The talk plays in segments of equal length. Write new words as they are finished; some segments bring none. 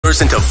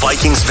$100 into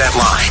Vikings Vet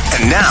Line.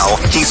 And now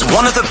he's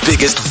one of the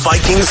biggest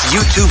Vikings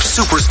YouTube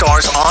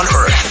superstars on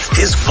earth.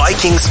 His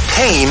Vikings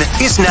pain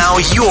is now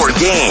your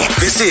game.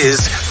 This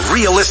is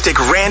Realistic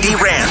Randy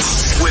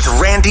Rants with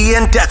Randy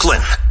and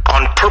Declan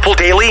on Purple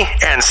Daily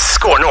and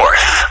Score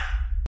North.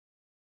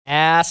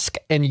 Ask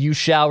and you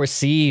shall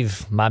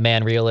receive, my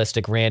man,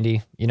 Realistic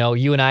Randy. You know,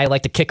 you and I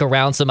like to kick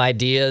around some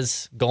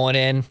ideas going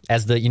in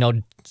as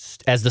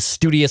the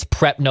studious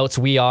prep notes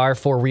we are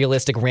for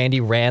Realistic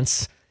Randy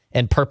Rants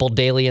and Purple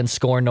Daily and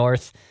Score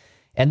North.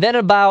 And then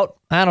about,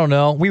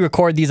 we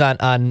record these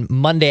on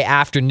Monday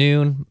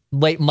afternoon,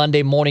 late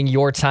Monday morning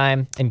your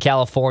time in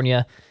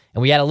California.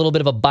 And we had a little bit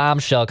of a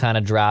bombshell kind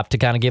of drop to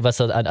kind of give us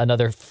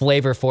another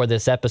flavor for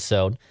this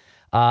episode.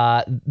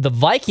 The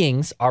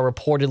Vikings are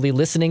reportedly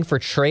listening for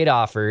trade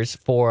offers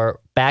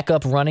for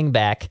backup running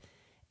back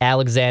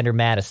Alexander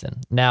Mattison.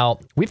 Now,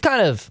 we've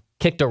kind of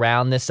kicked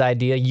around this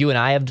idea. You and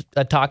I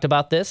have talked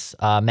about this.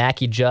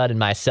 Mackie Judd and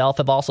myself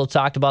have also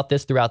talked about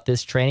this throughout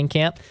this training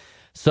camp.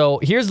 So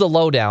here's the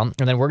lowdown,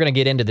 and then we're going to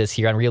get into this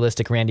here on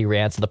Realistic Randy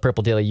Rants on the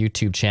Purple Daily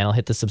YouTube channel.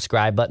 Hit the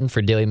subscribe button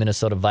for Daily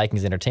Minnesota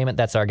Vikings Entertainment.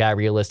 That's our guy,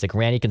 Realistic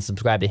Randy. You can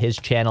subscribe to his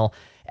channel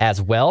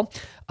as well.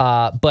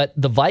 But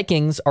the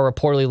Vikings are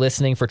reportedly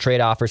listening for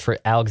trade offers for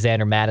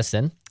Alexander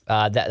Mattison.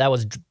 That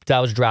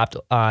was dropped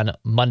on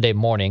Monday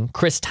morning.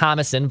 Chris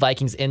Thomason,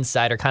 Vikings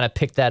insider, kind of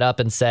picked that up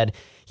and said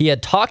he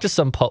had talked to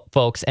some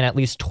folks, and at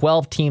least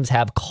 12 teams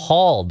have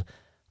called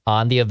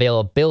on the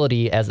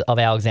availability of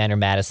Alexander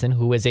Mattison,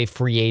 who is a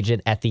free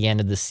agent at the end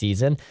of the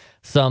season.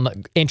 Some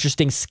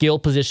interesting skill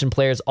position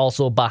players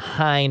also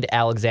behind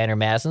Alexander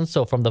Mattison.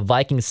 So from the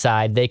Vikings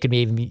side, they could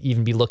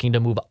even be looking to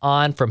move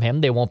on from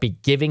him. They won't be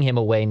giving him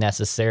away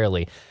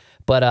necessarily.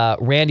 But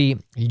Randy,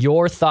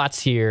 your thoughts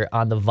here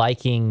on the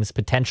Vikings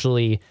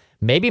potentially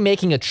maybe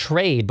making a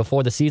trade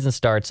before the season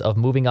starts of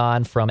moving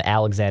on from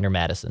Alexander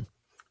Mattison?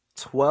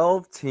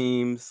 12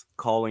 teams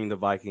calling the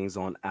Vikings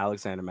on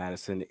Alexander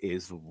Mattison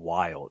is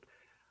wild,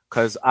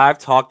 because I've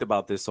talked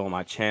about this on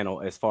my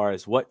channel as far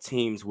as what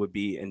teams would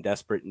be in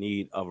desperate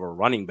need of a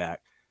running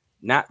back.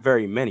 Not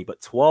very many,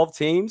 but 12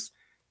 teams.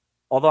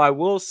 Although I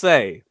will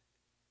say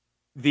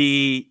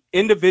the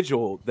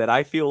individual that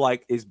I feel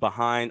like is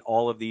behind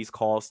all of these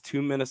calls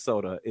to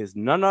Minnesota is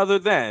none other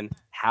than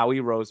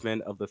Howie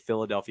Roseman of the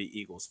Philadelphia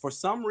Eagles. For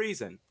some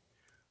reason,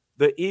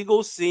 the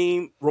Eagles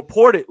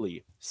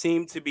reportedly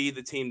seem to be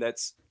the team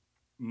that's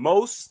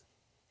most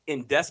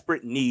in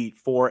desperate need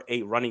for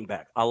a running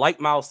back. I like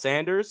Miles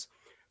Sanders,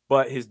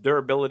 but his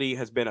durability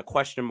has been a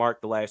question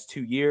mark the last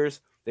 2 years.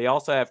 They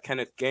also have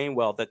Kenneth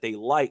Gainwell that they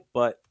like,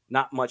 but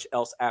not much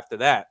else after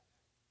that.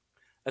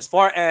 As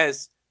far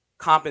as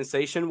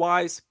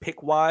compensation-wise,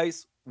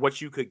 pick-wise,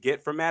 what you could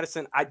get from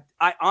Mattison,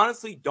 I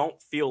honestly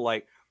don't feel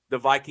like the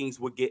Vikings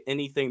would get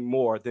anything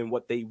more than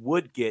what they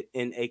would get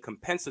in a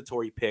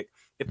compensatory pick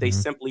if they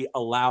simply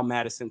allow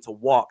Mattison to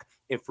walk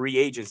in free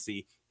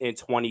agency in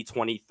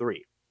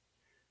 2023.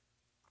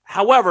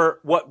 However,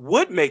 what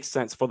would make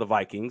sense for the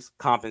Vikings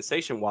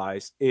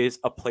compensation-wise is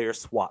a player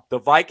swap. The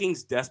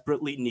Vikings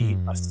desperately need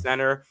a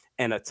center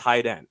and a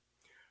tight end.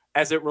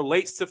 As it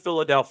relates to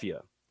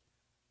Philadelphia,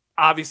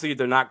 obviously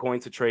they're not going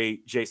to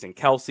trade Jason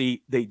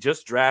Kelce. They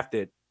just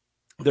drafted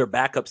their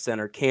backup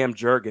center, Cam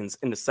Jurgens,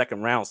 in the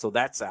second round, so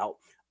that's out.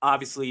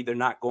 Obviously, they're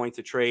not going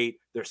to trade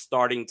their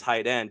starting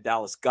tight end,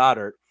 Dallas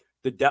Goedert.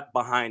 The depth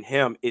behind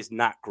him is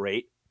not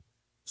great,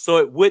 so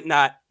it would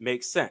not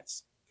make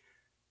sense.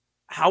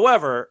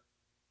 However,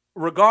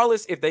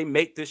 regardless if they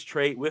make this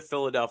trade with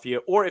Philadelphia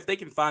or if they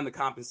can find the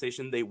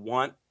compensation they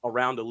want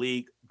around the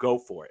league, go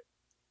for it.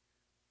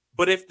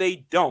 But if they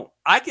don't,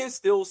 I can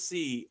still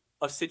see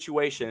a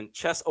situation,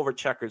 chess over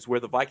checkers, where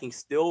the Vikings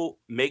still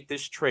make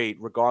this trade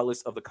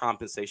regardless of the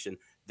compensation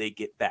they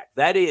get back.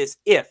 That is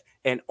if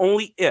and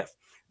only if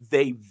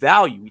they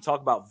value, we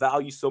talk about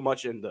value so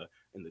much in the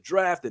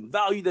draft and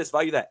value this,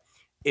 value that.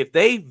 If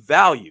they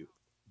value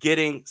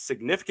getting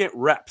significant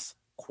reps,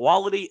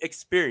 quality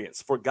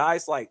experience for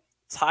guys like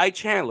Ty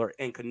Chandler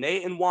and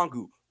Kene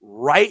Nwangu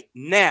right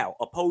now,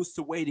 opposed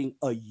to waiting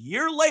a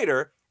year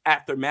later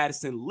after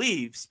Mattison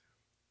leaves,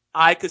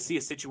 I could see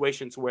a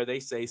situation to where they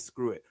say,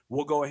 screw it,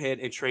 we'll go ahead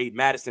and trade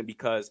Mattison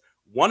because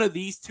one of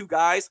these two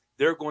guys,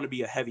 they're going to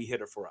be a heavy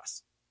hitter for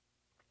us.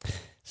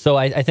 So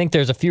I think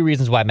there's a few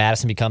reasons why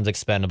Mattison becomes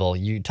expendable.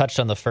 You touched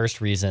on the first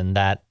reason,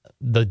 that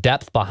the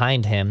depth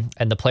behind him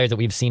and the players that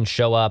we've seen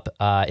show up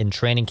in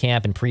training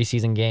camp and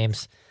preseason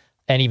games,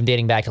 and even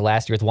dating back to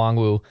last year with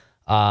Nwangu,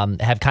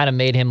 have kind of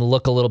made him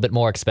look a little bit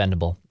more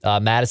expendable.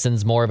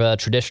 Madison's more of a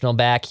traditional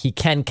back. He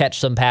can catch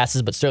some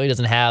passes, but certainly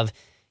doesn't have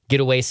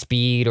getaway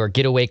speed or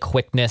getaway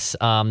quickness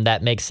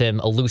that makes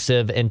him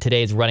elusive in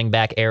today's running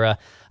back era.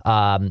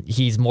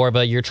 He's more of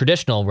your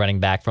traditional running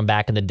back from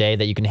back in the day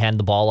that you can hand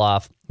the ball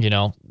off,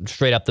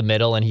 straight up the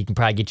middle, and he can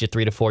probably get you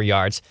 3 to 4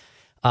 yards.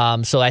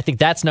 So I think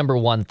that's number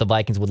one, that the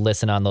Vikings would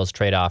listen on those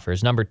trade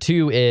offers. Number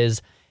two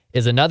is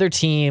another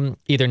team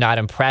either not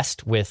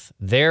impressed with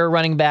their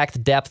running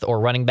back depth or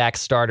running back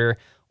starter,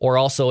 or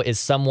also is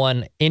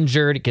someone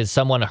injured, because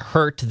someone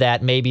hurt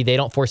that maybe they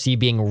don't foresee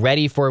being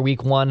ready for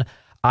week one.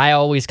 I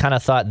always kind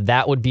of thought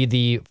that would be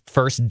the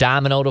first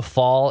domino to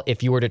fall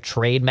if you were to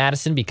trade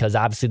Mattison, because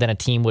obviously then a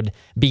team would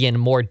be in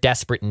more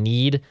desperate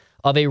need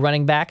of a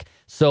running back.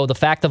 So the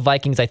fact the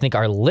Vikings, I think,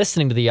 are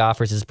listening to the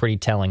offers is pretty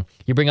telling.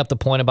 You bring up the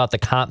point about the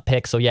comp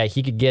pick. So yeah,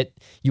 he could get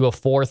you a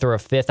 4th or a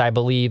 5th, I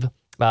believe,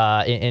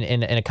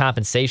 in a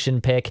compensation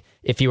pick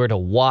if he were to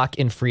walk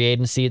in free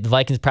agency. The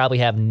Vikings probably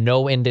have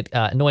no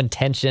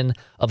intention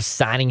of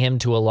signing him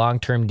to a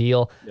long-term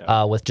deal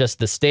with just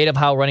the state of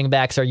how running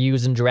backs are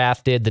used and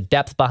drafted, the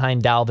depth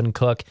behind Dalvin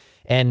Cook.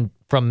 And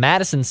from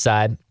Mattison's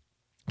side,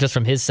 just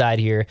from his side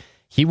here,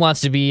 he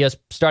wants to be a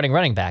starting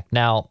running back.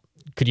 Now,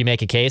 could you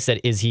make a case that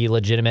is he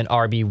legitimate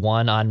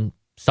RB1 on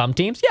some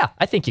teams? Yeah,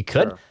 I think you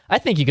could. Sure. I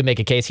think you could make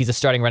a case he's a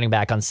starting running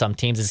back on some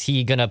teams. Is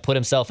he going to put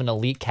himself in an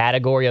elite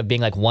category of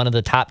being like one of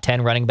the top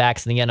 10 running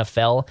backs in the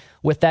NFL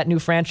with that new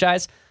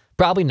franchise?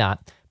 Probably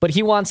not. But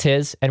he wants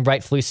his, and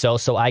rightfully so,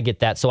 so I get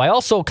that. So I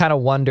also kind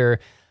of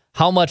wonder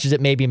how much is it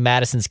maybe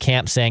Mattison's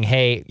camp saying,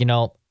 hey,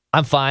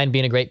 I'm fine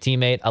being a great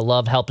teammate. I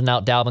love helping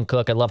out Dalvin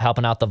Cook. I love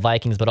helping out the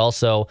Vikings, but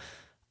also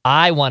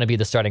I want to be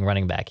the starting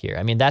running back here.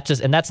 I mean, that's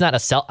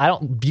not I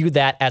don't view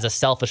that as a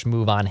selfish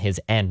move on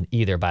his end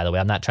either, by the way.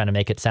 I'm not trying to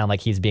make it sound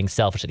like he's being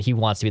selfish, that he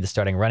wants to be the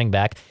starting running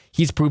back.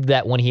 He's proved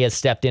that when he has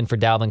stepped in for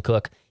Dalvin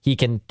Cook, he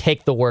can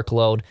take the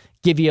workload,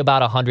 give you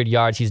about 100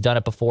 yards. He's done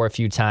it before a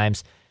few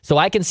times. So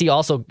I can see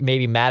also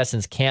maybe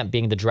Mattison's camp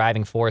being the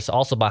driving force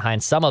also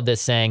behind some of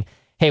this, saying,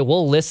 hey,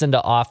 we'll listen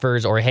to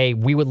offers, or hey,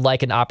 we would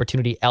like an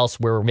opportunity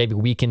elsewhere where maybe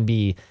we can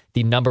be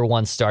the number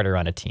one starter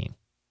on a team.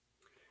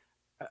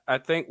 I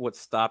think what's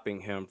stopping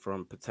him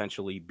from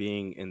potentially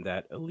being in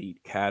that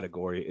elite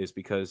category is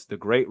because the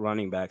great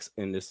running backs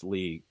in this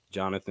league,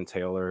 Jonathan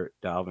Taylor,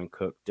 Dalvin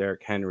Cook,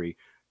 Derrick Henry,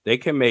 they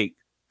can make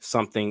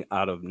something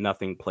out of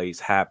nothing plays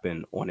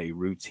happen on a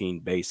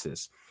routine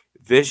basis.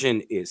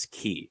 Vision is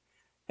key.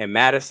 And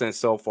Mattison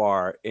so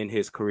far in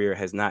his career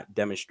has not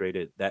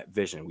demonstrated that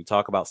vision. We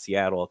talk about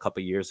Seattle a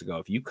couple of years ago.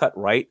 If you cut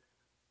right,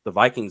 the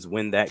Vikings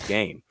win that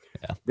game.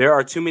 Yeah. There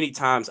are too many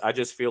times I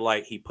just feel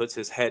like he puts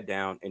his head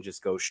down and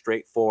just goes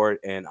straight forward,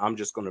 and I'm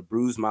just going to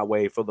bruise my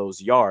way for those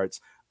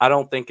yards. I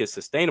don't think it's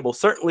sustainable,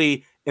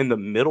 certainly in the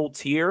middle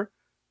tier.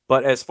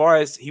 But as far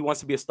as he wants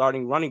to be a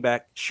starting running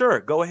back, sure,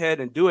 go ahead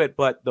and do it.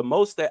 But the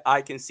most that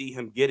I can see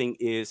him getting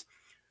is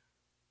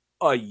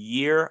a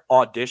year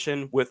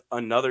audition with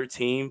another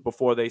team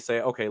before they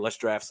say, okay, let's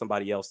draft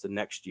somebody else the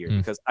next year,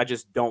 because I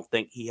just don't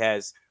think he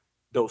has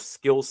those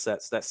skill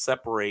sets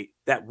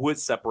that would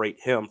separate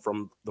him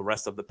from the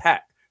rest of the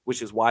pack,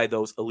 which is why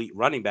those elite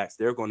running backs,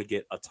 they're going to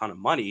get a ton of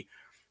money.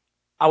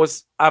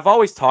 I've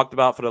always talked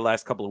about for the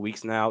last couple of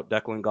weeks now,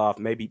 Declan Goff,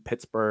 maybe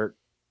Pittsburgh,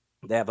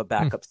 they have a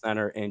backup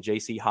center in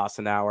J.C.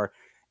 Hassenauer.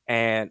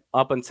 And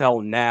up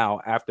until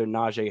now, after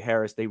Najee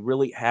Harris, they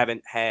really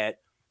haven't had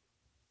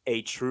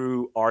a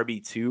true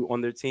RB2 on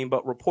their team,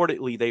 but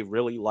reportedly they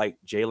really like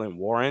Jaylen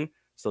Warren.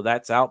 So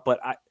that's out. But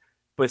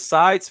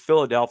besides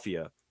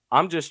Philadelphia,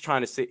 I'm just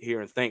trying to sit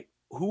here and think,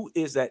 who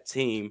is that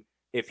team?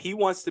 If he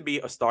wants to be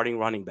a starting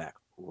running back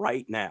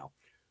right now,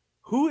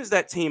 who is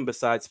that team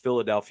besides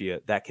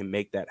Philadelphia that can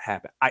make that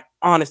happen? I,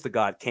 honest to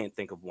God, can't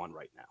think of one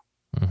right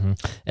now. Mm-hmm.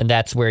 And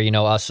that's where,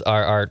 us,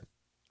 our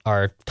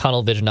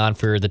tunnel vision on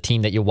for the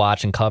team that you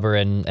watch and cover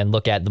and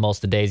look at the most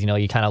of the days,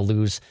 you kind of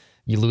lose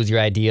your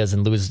ideas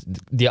and lose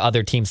the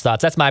other team's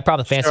thoughts. That's my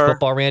problem with fantasy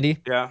football, Randy.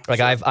 Yeah. Like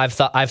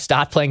sure. I've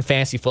stopped playing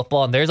fantasy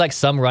football, and there's like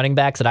some running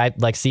backs that I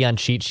like see on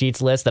cheat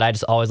sheets lists that I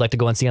just always like to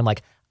go and see. I'm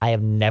like, I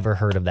have never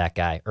heard of that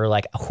guy, or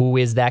like, who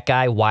is that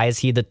guy? Why is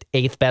he the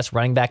 8th best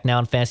running back now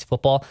in fantasy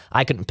football?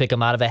 I couldn't pick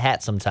him out of a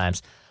hat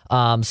sometimes.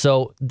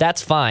 So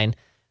that's fine.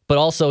 But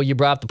also, you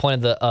brought up the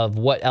point of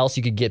what else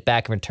you could get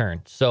back in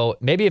return. So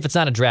maybe if it's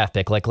not a draft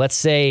pick, like let's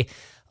say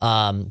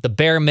the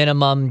bare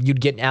minimum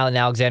you'd get an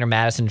Alexander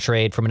Mattison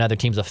trade from another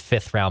team's a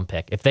 5th round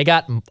pick. If they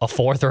got a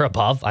 4th or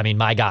above, I mean,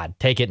 my God,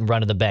 take it and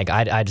run to the bank.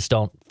 I just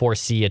don't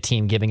foresee a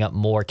team giving up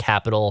more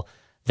capital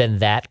than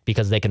that,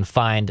 because they can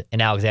find an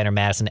Alexander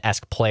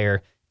Mattison-esque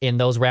player in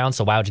those rounds.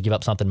 So why would you give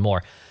up something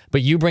more?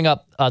 But you bring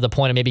up the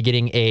point of maybe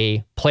getting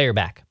a player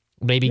back,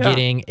 maybe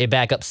getting a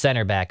backup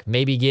center back,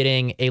 maybe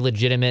getting a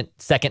legitimate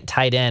second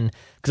tight end.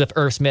 Because if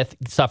Irv Smith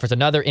suffers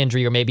another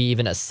injury or maybe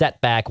even a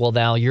setback, well,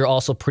 now you're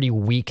also pretty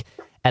weak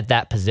at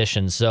that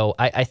position. So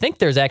I think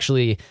there's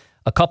actually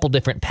a couple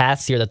different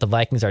paths here that the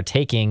Vikings are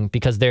taking,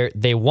 because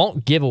they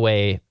won't give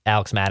away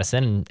Alex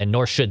Mattison, and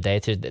nor should they.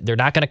 They're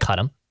not going to cut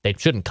him. They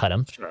shouldn't cut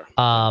him. Sure.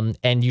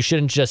 And you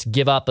shouldn't just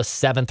give up a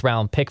 7th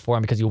round pick for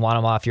him because you want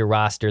him off your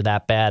roster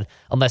that bad,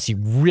 unless you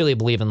really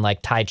believe in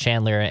like Ty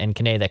Chandler and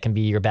Kane that can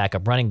be your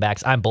backup running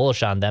backs. I'm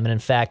bullish on them. And in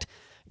fact,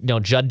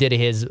 Judd did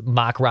his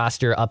mock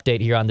roster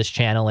update here on this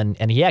channel,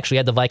 and he actually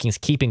had the Vikings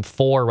keeping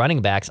 4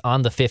 running backs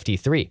on the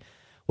 53,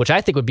 which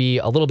I think would be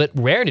a little bit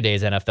rare in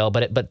today's NFL,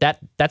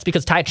 but that's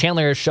because Ty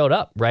Chandler has showed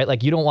up, right?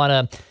 Like, you don't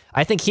want to.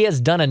 I think he has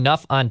done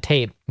enough on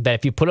tape that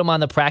if you put him on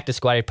the practice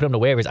squad, you put him to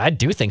waivers, I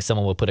do think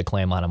someone would put a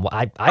claim on him.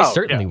 I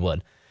certainly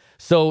would.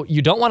 So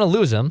you don't want to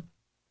lose him.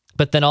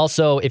 But then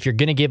also, if you're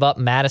going to give up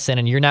Mattison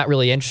and you're not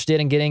really interested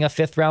in getting a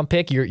 5th round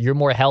pick, you're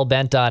more hell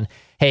bent on,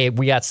 hey,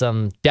 we got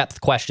some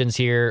depth questions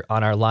here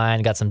on our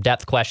line, got some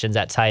depth questions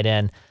at tight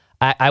end.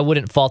 I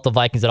wouldn't fault the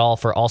Vikings at all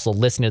for also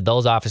listening to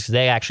those offers, because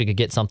they actually could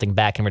get something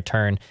back in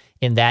return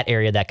in that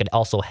area that could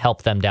also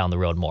help them down the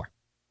road more.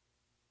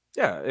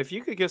 Yeah, if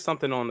you could get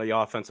something on the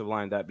offensive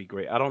line, that'd be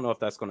great. I don't know if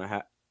that's going to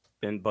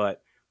happen,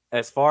 but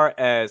as far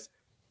as,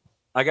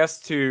 I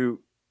guess, to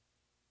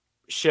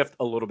shift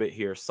a little bit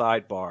here,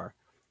 sidebar.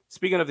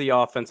 Speaking of the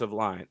offensive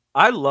line,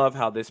 I love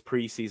how this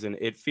preseason,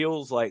 it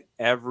feels like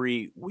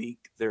every week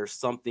there's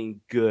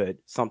something good,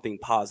 something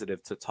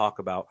positive to talk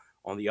about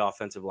on the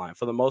offensive line.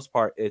 For the most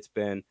part, it's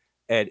been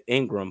Ed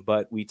Ingram,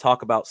 but we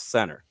talk about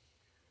center.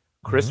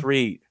 Chris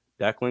Reed,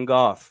 Declan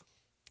Goff.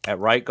 At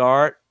right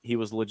guard, he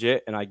was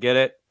legit, and I get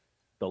it.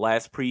 The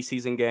last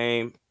preseason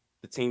game,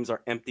 the teams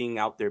are emptying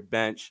out their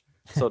bench,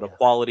 so the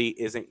quality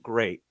isn't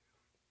great.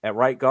 At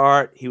right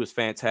guard, he was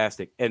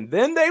fantastic. And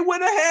then they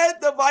went ahead.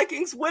 The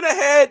Vikings went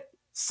ahead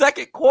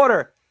second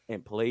quarter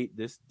and played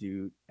this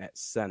dude at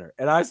center.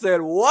 And I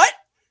said, what?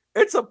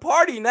 It's a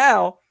party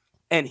now.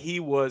 And he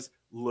was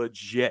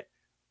legit.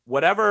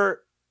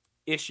 Whatever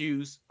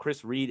issues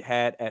Chris Reed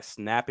had at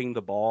snapping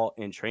the ball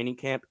in training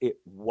camp, it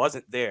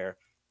wasn't there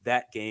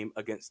that game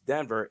against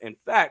Denver. In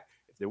fact,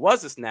 if there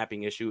was a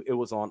snapping issue, it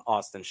was on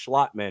Austin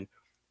Schlottman,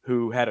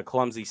 who had a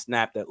clumsy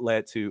snap that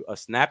led to a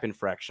snap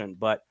infraction.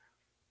 But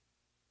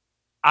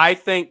I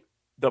think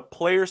the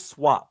player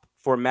swap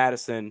for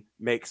Mattison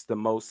makes the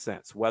most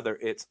sense, whether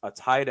it's a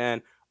tight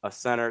end, a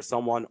center,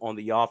 someone on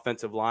the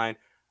offensive line.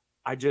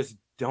 I just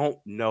don't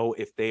know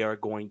if they are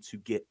going to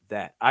get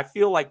that. I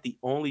feel like the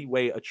only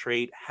way a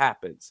trade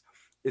happens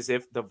is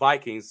if the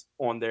Vikings,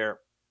 on their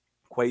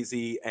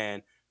Kwesi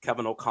and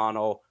Kevin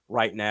O'Connell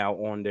right now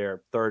on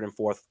their 3rd and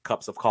 4th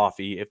cups of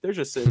coffee, if they're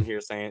just sitting here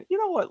saying, you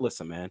know what,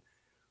 listen, man,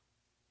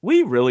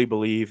 we really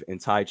believe in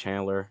Ty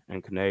Chandler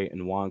and Kane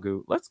and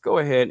Nwangu. Let's go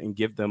ahead and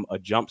give them a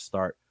jump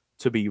start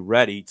to be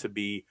ready to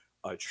be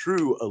a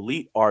true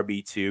elite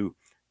RB2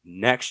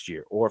 next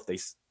year. Or if they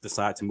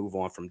decide to move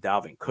on from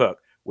Dalvin Cook,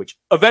 which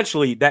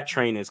eventually that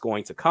train is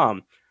going to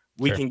come,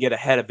 we can get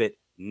ahead of it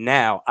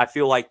now. I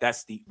feel like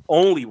that's the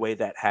only way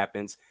that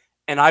happens,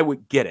 and I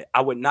would get it.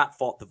 I would not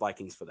fault the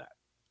Vikings for that.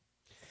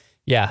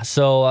 Yeah,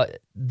 so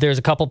there's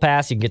a couple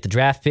paths. You can get the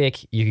draft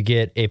pick. You could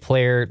get a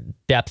player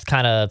depth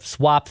kind of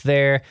swap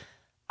there.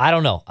 I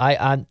don't know.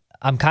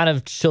 I'm kind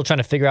of still trying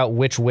to figure out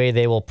which way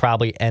they will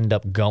probably end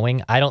up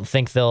going. I don't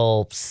think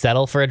they'll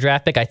settle for a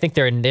draft pick. I think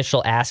their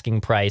initial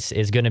asking price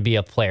is going to be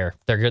a player.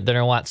 They're going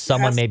to want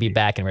someone maybe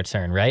back in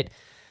return, right?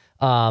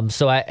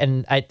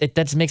 That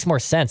just makes more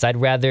sense.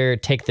 I'd rather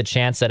take the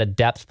chance that a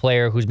depth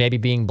player who's maybe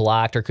being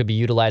blocked or could be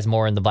utilized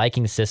more in the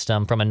Vikings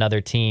system from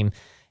another team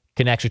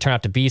can actually turn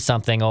out to be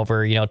something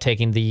over,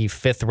 taking the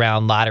 5th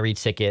round lottery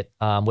ticket,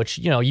 which,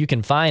 you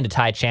can find a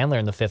Ty Chandler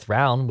in the 5th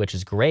round, which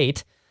is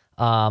great.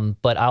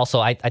 But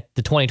also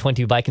the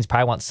 2022 Vikings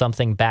probably want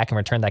something back in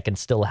return that can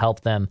still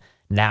help them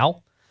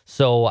now.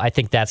 So I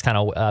think that's kind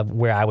of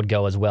where I would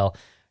go as well.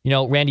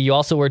 Randy, you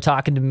also were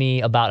talking to me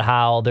about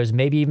how there's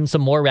maybe even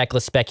some more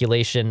reckless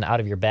speculation out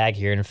of your bag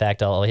here. In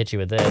fact, I'll hit you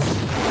with this.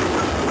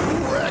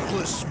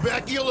 Reckless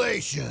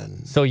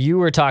speculation. So you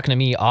were talking to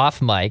me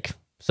off mic.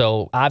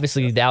 So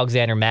obviously, the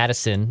Alexander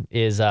Mattison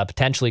is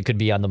potentially could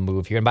be on the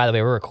move here. And by the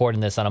way, we're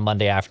recording this on a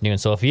Monday afternoon.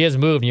 So if he is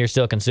moved and you're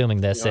still consuming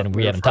this, and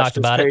we haven't talked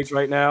about it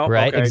right now,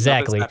 right? Okay,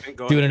 exactly.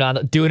 Doing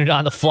it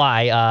on the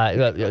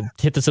fly.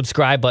 Hit the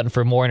subscribe button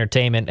for more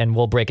entertainment, and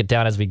we'll break it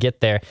down as we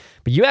get there.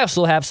 But you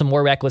also have some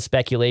more reckless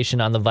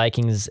speculation on the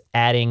Vikings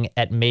adding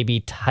at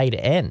maybe tight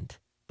end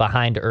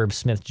behind Herb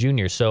Smith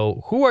Jr.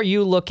 So who are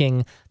you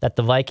looking that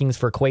the Vikings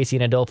for Kwesi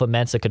and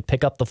Adolfo-Mensah could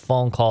pick up the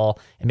phone call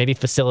and maybe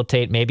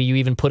facilitate? Maybe you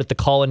even put the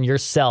call in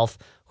yourself.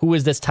 Who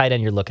is this tight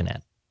end you're looking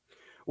at?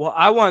 Well,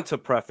 I want to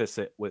preface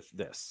it with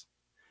this.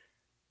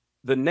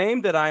 The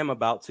name that I am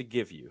about to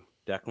give you,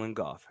 Declan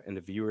Goff, and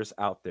the viewers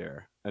out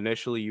there,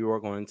 initially you are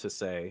going to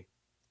say,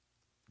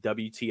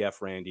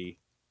 WTF, Randy,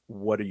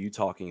 what are you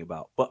talking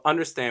about? But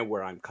understand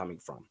where I'm coming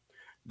from.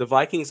 The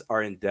Vikings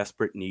are in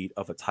desperate need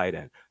of a tight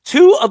end.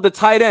 2 of the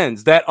tight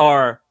ends that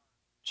are,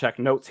 check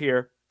notes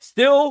here,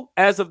 still,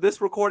 as of this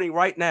recording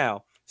right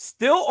now,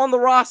 still on the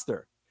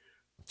roster.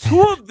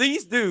 2 of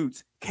these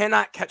dudes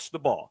cannot catch the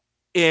ball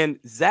in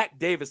Zach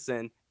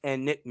Davison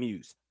and Nick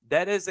Muse.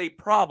 That is a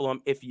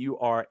problem if you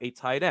are a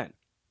tight end.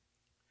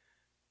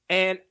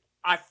 And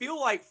I feel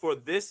like for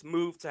this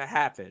move to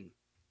happen,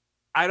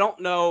 I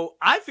don't know.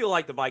 I feel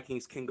like the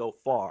Vikings can go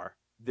far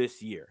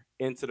this year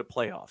into the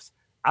playoffs.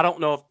 I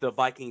don't know if the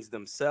Vikings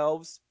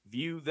themselves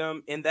view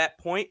them in that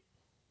point.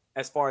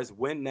 As far as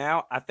win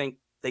now, I think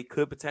they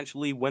could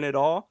potentially win it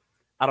all.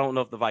 I don't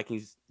know if the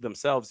Vikings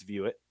themselves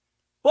view it.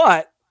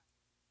 But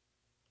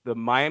the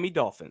Miami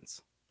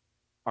Dolphins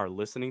are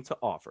listening to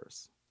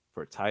offers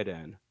for tight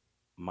end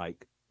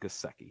Mike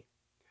Gesicki.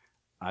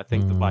 I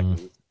think the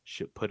Vikings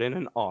should put in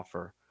an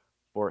offer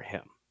for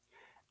him.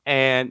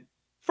 And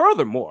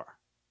furthermore,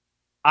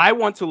 I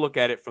want to look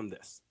at it from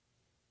this.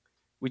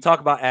 We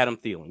talk about Adam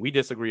Thielen. We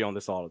disagree on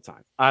this all the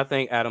time. I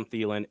think Adam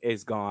Thielen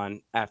is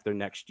gone after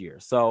next year.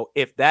 So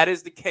if that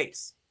is the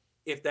case,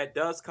 if that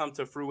does come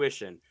to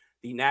fruition,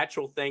 the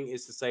natural thing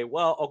is to say,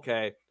 well,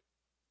 okay,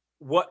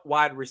 what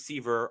wide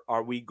receiver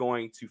are we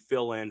going to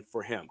fill in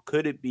for him?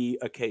 Could it be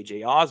a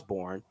KJ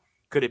Osborne?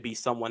 Could it be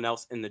someone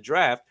else in the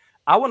draft?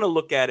 I want to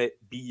look at it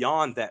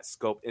beyond that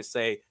scope and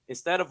say,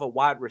 instead of a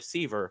wide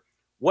receiver,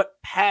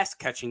 what pass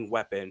catching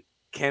weapon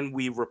can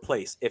we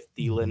replace if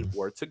Thielen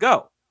were to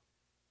go?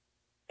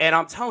 And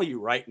I'm telling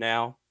you right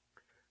now,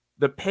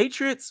 the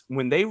Patriots,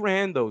 when they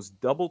ran those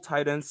double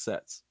tight end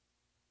sets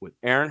with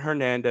Aaron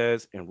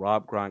Hernandez and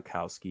Rob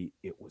Gronkowski,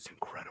 it was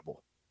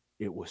incredible.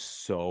 It was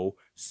so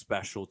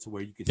special to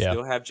where you could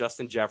still have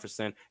Justin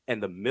Jefferson in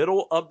the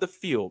middle of the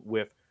field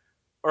with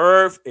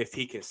Irv, if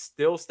he can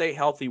still stay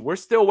healthy. We're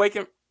still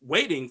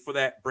waiting for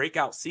that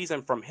breakout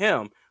season from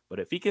him. But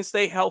if he can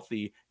stay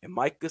healthy and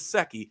Mike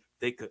Gesicki,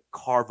 they could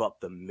carve up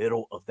the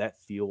middle of that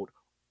field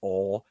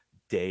all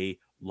day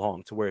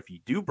long, to where if you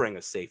do bring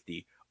a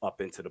safety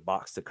up into the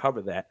box to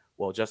cover that,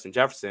 well, Justin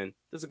Jefferson,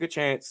 there's a good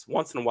chance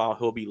once in a while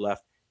he'll be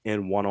left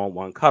in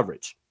one-on-one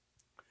coverage.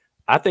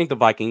 I think the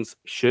Vikings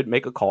should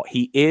make a call.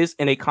 He is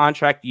in a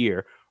contract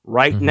year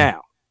right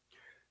now.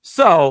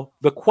 So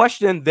the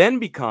question then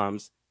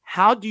becomes,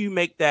 how do you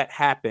make that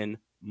happen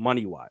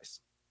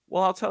money-wise?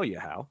 Well, I'll tell you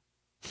how.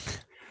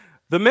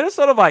 The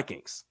Minnesota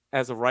Vikings,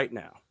 as of right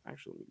now,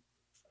 actually, let me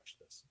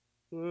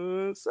refresh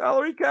this.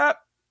 Salary cap.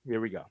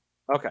 Here we go.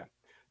 Okay.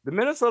 The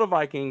Minnesota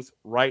Vikings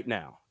right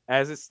now,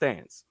 as it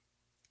stands,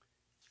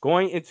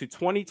 going into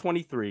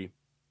 2023,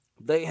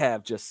 they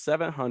have just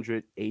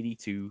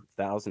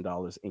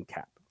 $782,000 in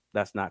cap.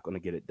 That's not going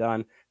to get it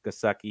done.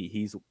 Gesicki,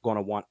 he's going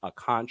to want a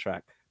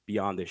contract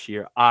beyond this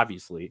year.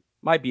 Obviously,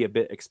 might be a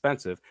bit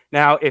expensive.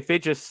 Now, if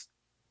it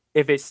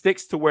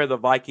sticks to where the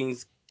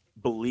Vikings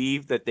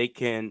believe that they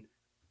can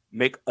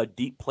make a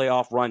deep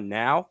playoff run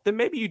now, then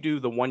maybe you do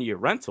the 1-year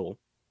rental.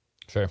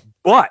 Sure.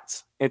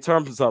 But in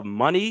terms of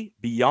money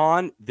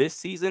beyond this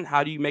season,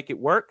 how do you make it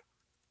work?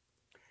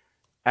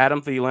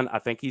 Adam Thielen, I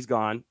think he's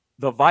gone.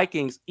 The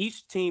Vikings,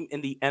 each team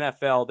in the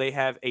NFL, they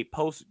have a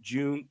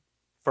post-June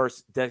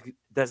 1st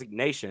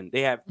designation.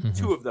 They have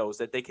two of those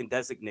that they can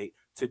designate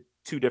to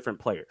two different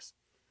players.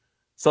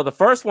 So the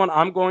first one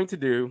I'm going to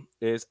do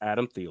is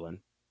Adam Thielen,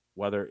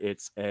 whether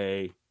it's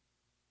a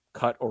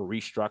cut or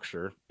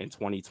restructure in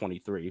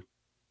 2023.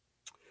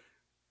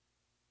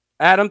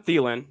 Adam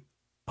Thielen,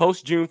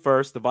 post-June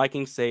 1st, the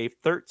Vikings saved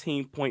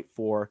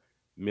 $13.4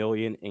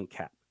 million in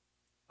cap.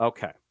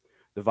 Okay.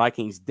 The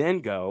Vikings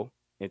then go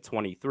in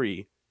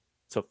 23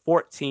 to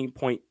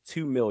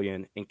 $14.2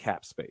 million in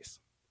cap space.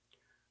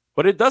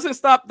 But it doesn't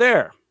stop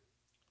there.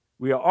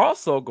 We are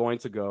also going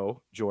to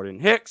go Jordan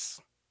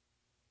Hicks,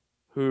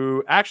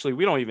 who actually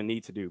we don't even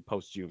need to do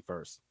post-June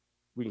 1st.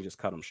 We can just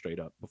cut him straight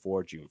up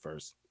before June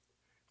 1st.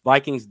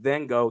 Vikings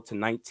then go to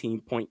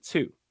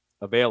 19.2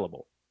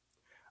 available.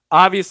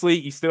 Obviously,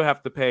 you still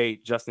have to pay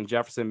Justin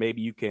Jefferson.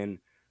 Maybe you can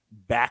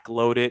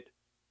backload it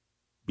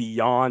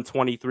beyond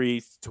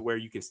 23 to where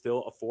you can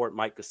still afford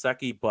Mike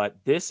Gesicki. But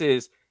this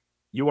is,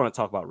 you want to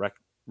talk about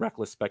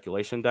reckless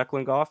speculation,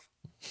 Declan Goff?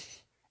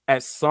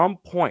 At some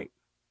point,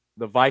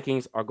 the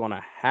Vikings are going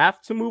to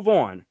have to move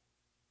on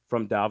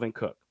from Dalvin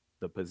Cook,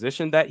 the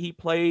position that he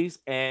plays,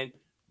 and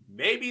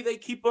maybe they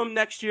keep him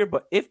next year.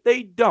 But if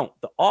they don't,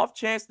 the off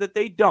chance that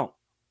they don't,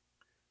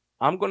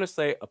 I'm going to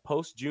say a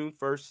post-June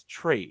 1st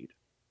trade,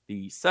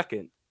 the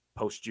second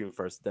post-June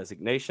 1st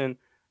designation,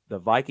 the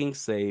Vikings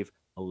save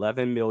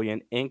 $11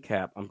 million in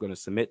cap. I'm going to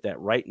submit that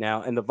right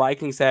now. And the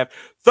Vikings have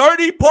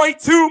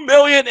 $30.2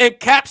 million in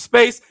cap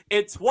space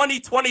in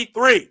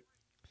 2023.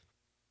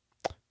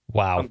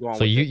 Wow.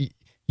 So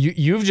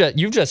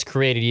you've just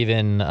created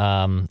even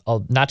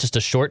not just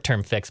a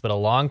short-term fix, but a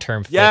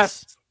long-term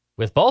fix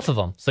with both of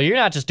them. So you're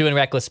not just doing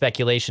reckless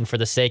speculation for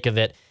the sake of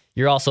it.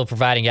 You're also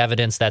providing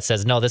evidence that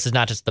says, no, this is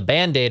not just the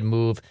Band-Aid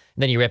move,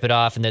 and then you rip it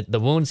off and the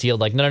wound's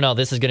healed. Like, no,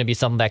 this is going to be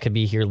something that could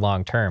be here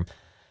long-term.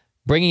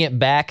 Bringing it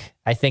back,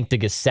 I think, to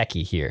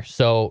Gesicki here.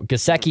 So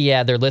Gesicki,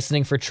 yeah, they're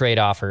listening for trade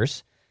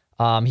offers.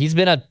 He's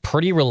been a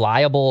pretty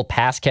reliable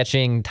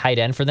pass-catching tight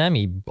end for them.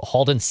 He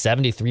hauled in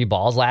 73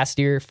 balls last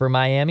year for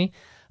Miami.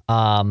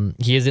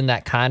 He is in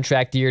that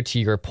contract year, to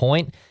your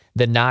point.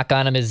 The knock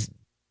on him is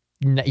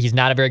he's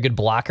not a very good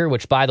blocker,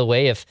 which, by the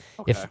way, if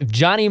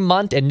Johnny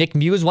Munt and Nick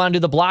Muse want to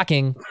do the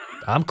blocking,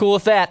 I'm cool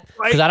with that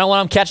because I don't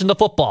want him catching the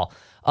football.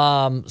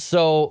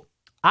 So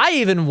I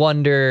even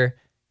wonder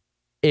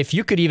if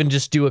you could even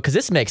just do it, because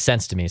this makes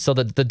sense to me. So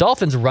the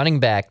Dolphins running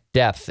back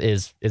depth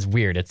is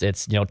weird.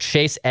 It's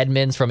Chase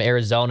Edmonds from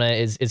Arizona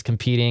is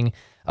competing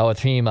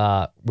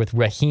with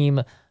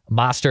Raheem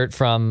Mostert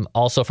from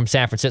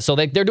San Francisco. So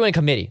they're doing a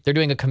committee. They're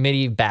doing a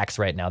committee backs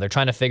right now. They're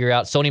trying to figure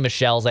out Sony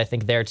Michel's, I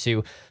think, there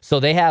too. So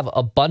they have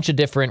a bunch of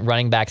different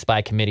running backs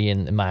by committee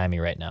in Miami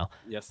right now.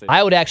 Yes,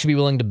 I would actually be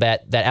willing to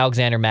bet that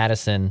Alexander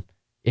Mattison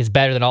is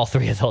better than all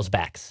three of those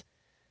backs.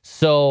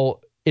 So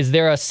is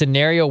there a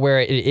scenario where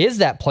it is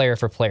that player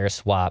for player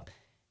swap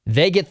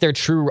They get their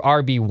true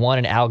RB1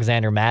 in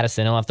Alexander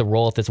Mattison. They don't have to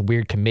roll with this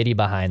weird committee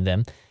behind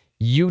them.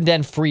 You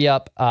then free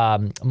up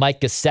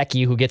Mike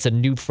Gesicki, who gets a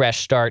new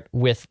fresh start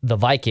with the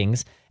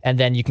Vikings. And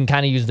then you can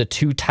kind of use the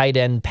 2 tight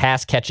end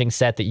pass catching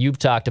set that you've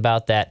talked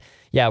about that,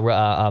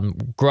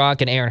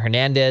 Gronk and Aaron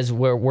Hernandez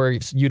were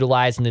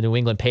utilized in the New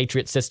England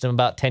Patriots system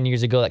about 10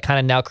 years ago. That kind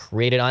of now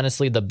created,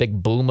 honestly, the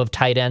big boom of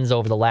tight ends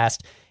over the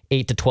last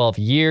 8 to 12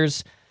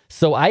 years.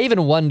 So I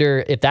even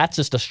wonder if that's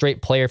just a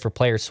straight player for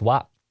player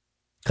swap,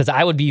 because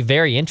I would be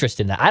very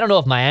interested in that. I don't know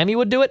if Miami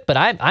would do it, but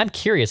I'm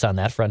curious on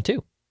that front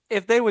too.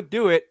 If they would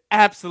do it,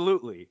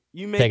 absolutely.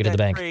 You make Take it to the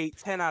that bank. trade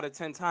 10 out of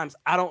 10 times.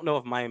 I don't know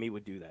if Miami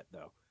would do that,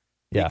 though.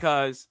 Yeah.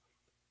 Because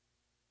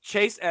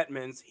Chase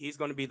Edmonds, he's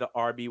going to be the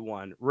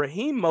RB1.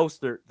 Raheem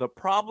Mostert, the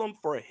problem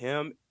for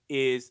him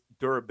is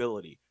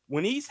durability.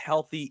 When he's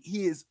healthy,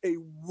 he is a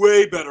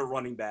way better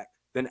running back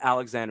than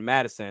Alexander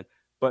Mattison,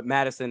 but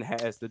Mattison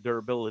has the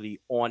durability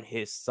on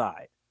his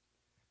side.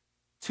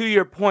 To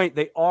your point,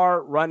 they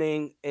are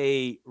running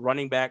a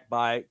running back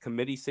by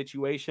committee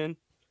situation.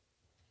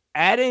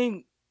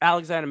 Adding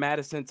Alexander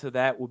Mattison to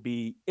that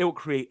it will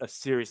create a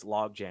serious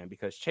logjam,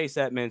 because Chase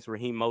Edmonds,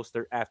 Raheem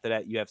Mostert, after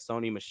that you have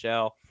Sony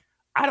Michel.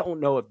 I don't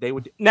know if they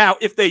would. Now,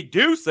 if they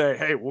do say,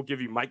 hey, we'll give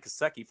you Mike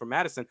Gesicki for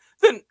Madison,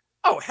 then,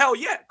 oh, hell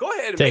yeah, go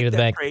ahead and make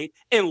that trade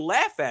and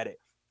laugh at it.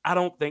 I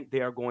don't think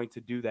they are going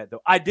to do that,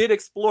 though. I did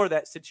explore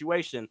that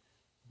situation,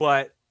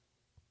 but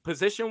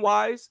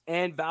position-wise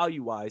and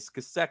value-wise,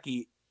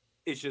 Gesicki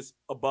is just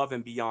above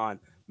and beyond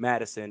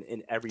Madison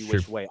in every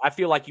which way. I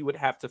feel like you would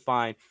have to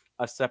find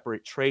a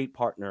separate trade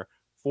partner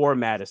for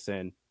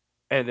Madison,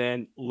 and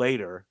then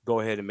later go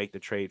ahead and make the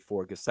trade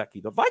for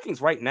Gesicki. The Vikings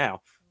right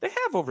now, they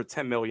have over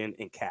 $10 million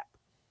in cap.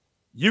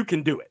 You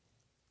can do it.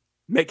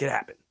 Make it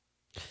happen.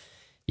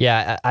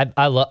 Yeah,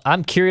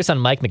 I'm curious on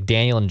Mike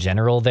McDaniel in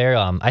general there.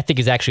 I think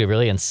he's actually a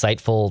really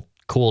insightful,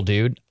 cool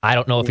dude. I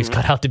don't know if he's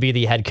cut out to be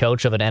the head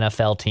coach of an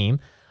NFL team.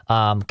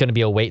 Going to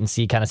be a wait and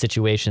see kind of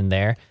situation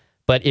there.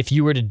 But if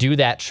you were to do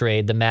that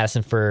trade, the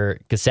Madison for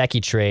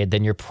Gesicki trade,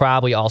 then you're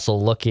probably also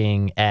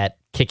looking at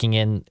kicking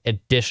in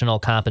additional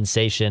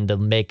compensation to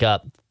make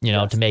up,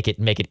 to make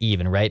it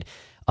even, right?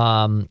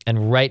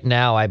 And right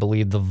now, I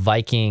believe the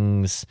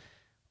Vikings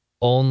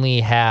only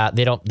have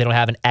they don't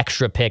have an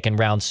extra pick in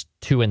rounds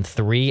 2 and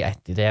 3.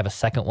 They have a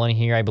second one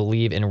here, I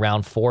believe, in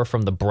round 4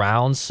 from the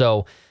Browns.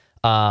 So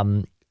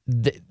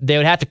they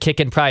would have to kick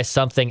in probably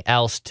something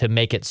else to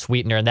make it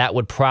sweetener, and that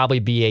would probably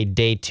be a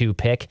day 2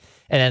 pick.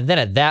 And then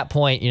at that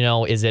point,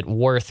 is it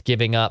worth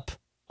giving up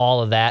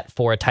all of that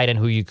for a tight end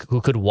who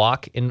could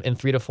walk in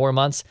 3 to 4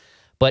 months?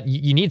 But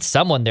you need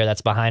someone there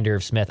that's behind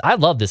Irv Smith. I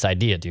love this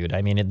idea, dude.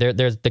 I mean,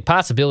 there's the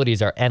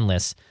possibilities are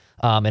endless.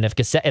 And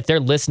if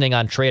they're listening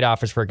on trade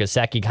offers for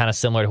Gesicki, kind of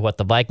similar to what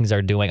the Vikings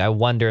are doing, I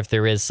wonder if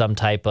there is some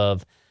type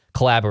of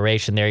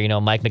collaboration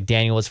there. Mike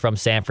McDaniel was from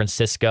San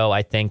Francisco.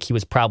 I think he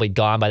was probably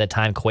gone by the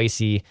time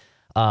Kwesi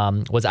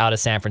was out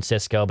of San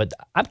Francisco. But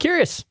I'm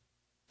curious.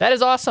 That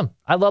is awesome.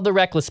 I love the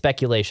reckless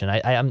speculation.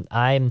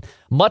 I'm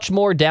much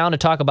more down to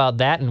talk about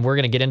that, and we're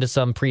going to get into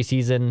some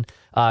preseason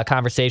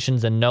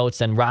conversations and notes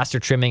and roster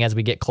trimming as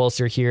we get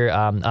closer here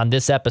on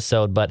this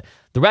episode. But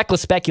the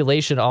reckless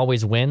speculation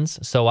always wins,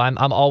 so I'm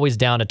always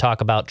down to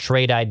talk about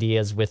trade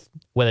ideas with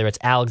whether it's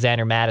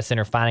Alexander Mattison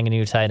or finding a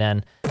new tight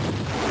end.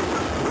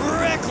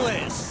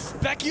 Reckless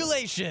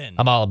speculation.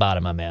 I'm all about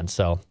it, my man.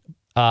 So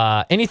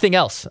anything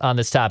else on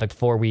this topic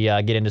before we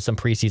get into some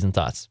preseason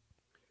thoughts?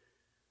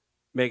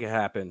 Make it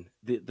happen.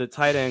 The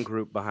tight end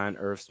group behind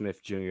Irv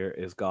Smith Jr.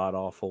 is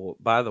god-awful.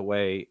 By the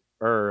way,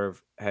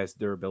 Irv has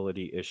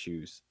durability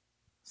issues.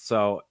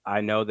 So I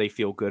know they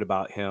feel good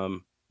about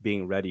him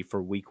being ready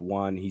for week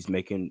 1. He's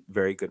making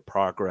very good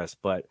progress,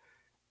 but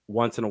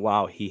once in a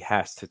while, he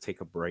has to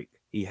take a break.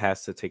 He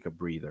has to take a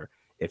breather.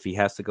 If he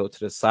has to go to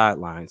the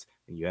sidelines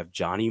and you have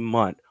Johnny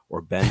Munt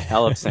or Ben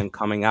Ellison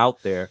coming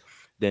out there,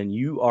 then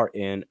you are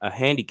in a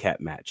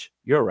handicap match.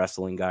 You're a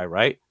wrestling guy,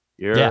 right?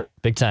 Yeah,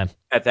 big time.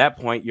 At that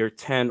point, you're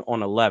 10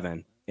 on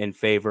 11 in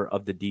favor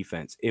of the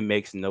defense. It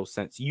makes no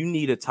sense. You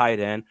need a tight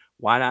end.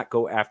 Why not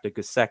go after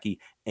Gesicki?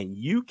 And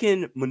you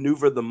can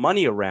maneuver the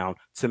money around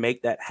to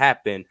make that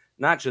happen,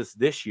 not just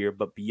this year,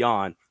 but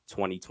beyond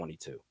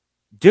 2022.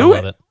 Do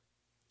it.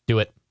 Do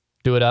it.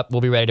 Do it up.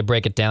 We'll be ready to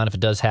break it down if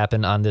it does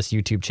happen on this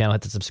YouTube channel.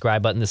 Hit the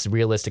subscribe button. This is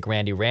Realistic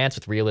Randy Rants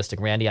with Realistic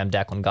Randy. I'm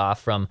Declan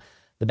Goff from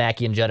the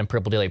Mackey and Judd and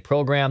Purple Daily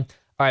program.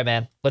 All right,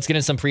 man, let's get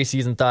into some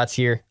preseason thoughts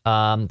here.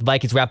 The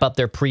Vikings wrap up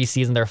their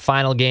preseason, their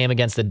final game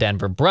against the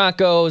Denver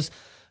Broncos.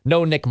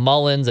 No Nick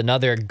Mullins,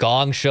 another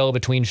gong show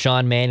between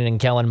Sean Mannion and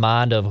Kellen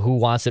Mond of who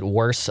wants it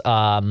worse.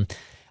 I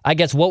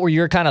guess, what were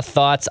your kind of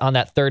thoughts on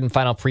that third and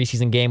final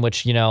preseason game,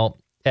 which,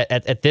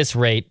 at this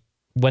rate,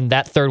 when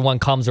that third one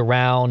comes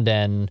around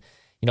and,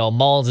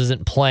 Mullins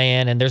isn't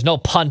playing and there's no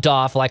punt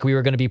off like we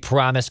were going to be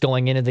promised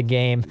going into the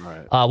game.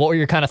 Right. What were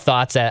your kind of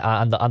thoughts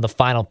on the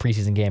final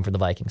preseason game for the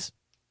Vikings?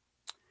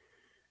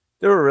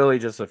 There were really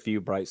just a few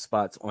bright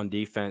spots on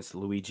defense.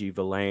 Luigi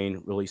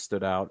Villain really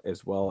stood out,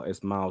 as well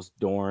as Miles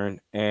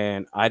Dorn.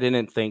 And I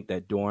didn't think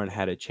that Dorn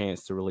had a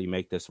chance to really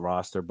make this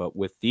roster. But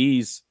with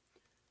these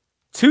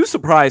 2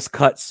 surprise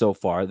cuts so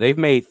far. They've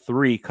made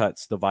 3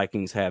 cuts, the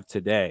Vikings have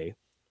today.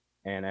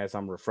 And as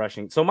I'm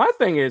refreshing, so my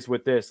thing is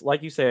with this,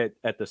 like you said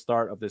at the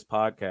start of this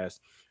podcast,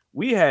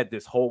 we had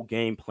this whole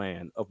game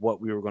plan of what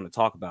we were going to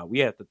talk about. We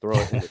had to throw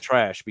it in the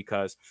trash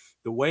because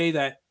the way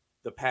that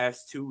the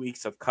past 2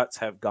 weeks of cuts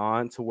have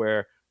gone to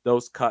where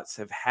those cuts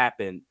have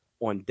happened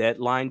on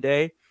deadline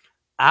day,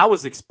 I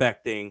was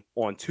expecting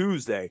on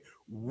Tuesday,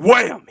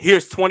 wham,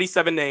 here's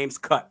 27 names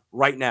cut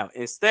right now.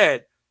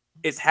 Instead,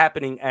 it's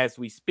happening as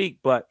we speak.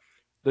 But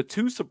the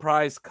 2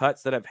 surprise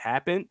cuts that have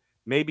happened,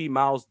 maybe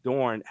Miles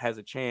Dorn has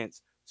a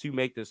chance to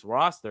make this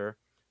roster.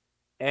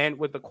 And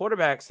with the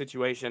quarterback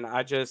situation,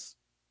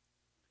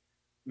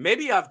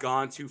 maybe I've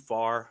gone too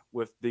far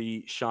with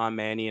the Sean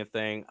Mannion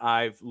thing.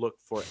 I've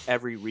looked for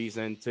every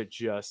reason to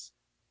just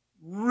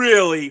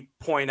really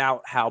point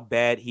out how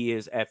bad he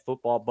is at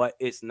football, but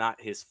it's not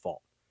his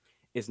fault.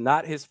 It's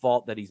not his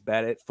fault that he's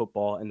bad at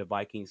football and the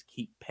Vikings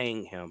keep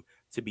paying him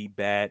to be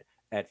bad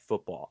at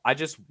football. I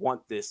just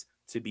want this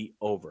to be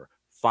over.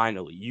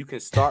 Finally, you can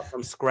start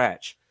from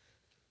scratch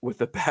with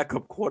the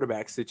backup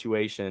quarterback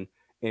situation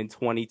in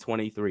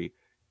 2023.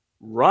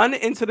 Run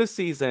into the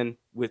season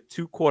with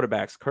 2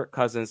 quarterbacks, Kirk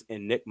Cousins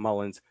and Nick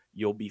Mullins,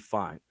 you'll be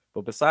fine.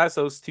 But besides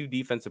those 2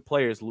 defensive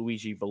players,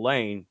 Luigi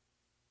Villain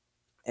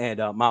and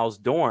Miles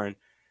Dorn,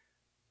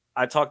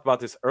 I talked about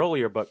this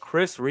earlier, but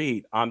Chris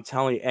Reed, I'm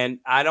telling you, and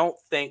I don't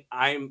think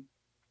I'm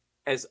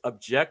as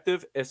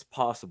objective as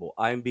possible.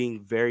 I'm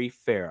being very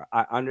fair.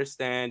 I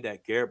understand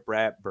that Garrett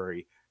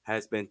Bradbury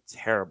has been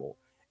terrible.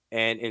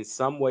 And in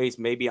some ways,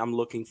 maybe I'm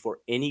looking for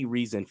any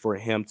reason for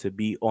him to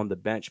be on the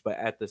bench. But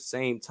at the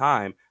same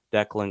time,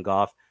 Declan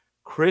Goff,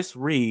 Chris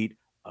Reed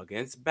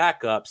against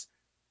backups,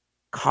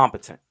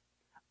 competent.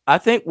 I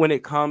think when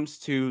it comes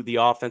to the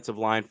offensive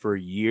line for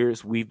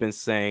years, we've been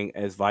saying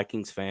as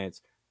Vikings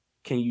fans,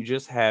 can you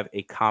just have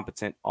a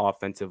competent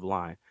offensive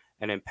line?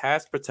 And in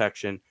pass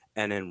protection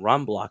and in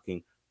run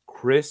blocking,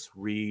 Chris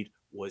Reed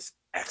was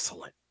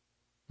excellent.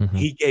 Mm-hmm.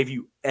 He gave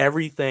you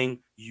everything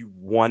you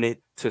wanted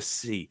to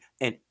see.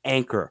 An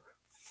anchor,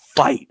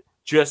 fight,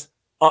 just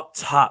up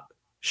top,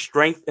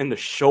 strength in the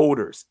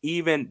shoulders,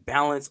 even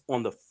balance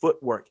on the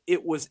footwork.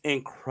 It was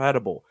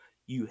incredible.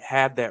 You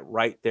have that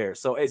right there.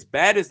 So as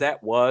bad as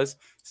that was,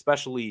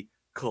 especially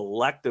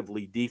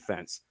collectively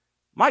defense,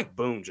 Mike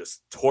Boone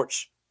just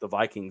torched the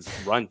Vikings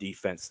run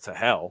defense to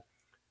hell.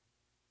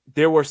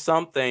 There were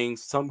some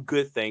things, some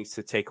good things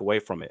to take away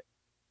from it.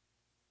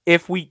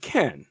 If we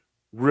can,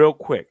 real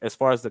quick, as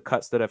far as the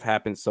cuts that have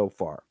happened so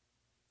far,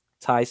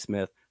 Ty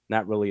Smith,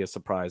 not really a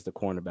surprise, the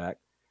cornerback.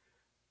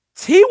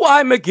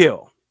 T.Y.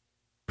 McGill,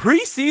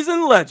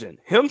 preseason legend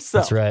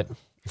himself. That's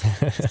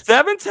right.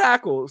 7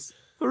 tackles,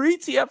 3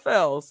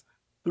 TFLs,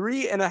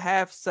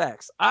 3.5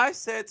 sacks. I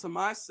said to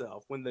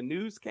myself, when the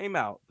news came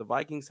out, the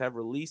Vikings have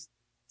released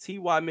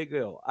T.Y.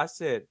 McGill, I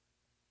said,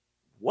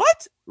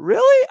 what?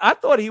 Really? I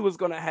thought he was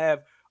going to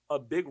have a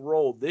big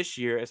role this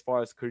year as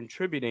far as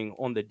contributing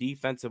on the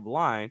defensive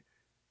line,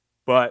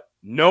 but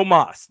no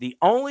mas. The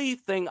only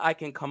thing I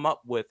can come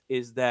up with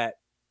is that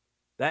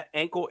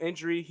ankle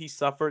injury he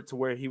suffered to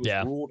where he was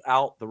ruled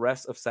out the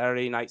rest of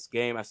Saturday night's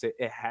game. I said,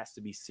 it has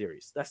to be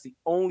serious. That's the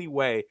only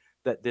way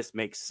that this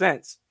makes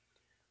sense.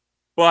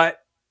 But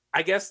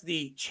I guess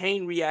the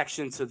chain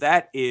reaction to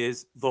that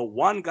is the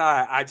one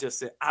guy I just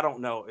said, I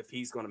don't know if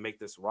he's going to make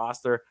this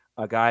roster,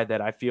 a guy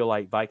that I feel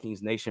like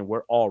Vikings Nation,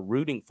 we're all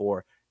rooting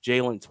for,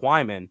 Jalen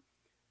Twyman.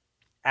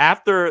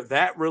 After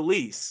that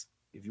release,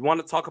 if you want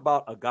to talk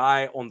about a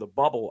guy on the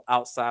bubble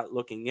outside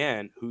looking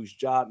in whose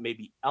job may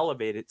be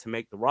elevated to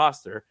make the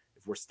roster,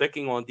 if we're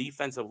sticking on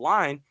defensive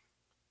line,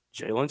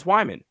 Jalen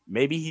Twyman.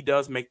 Maybe he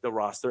does make the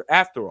roster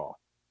after all.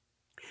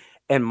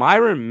 And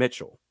Myron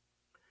Mitchell.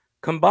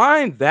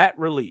 Combine that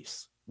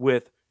release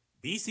with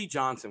BC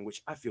Johnson,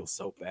 which I feel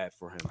so bad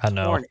for him. I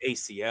know. Torn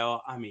ACL.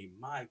 I mean,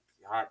 my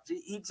God.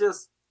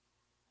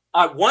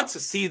 I want to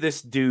see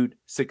this dude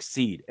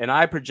succeed. And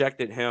I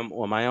projected him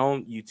on my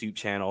own YouTube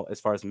channel as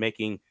far as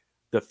making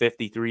the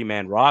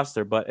 53-man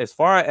roster. But as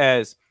far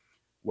as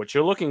what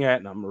you're looking at,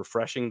 and I'm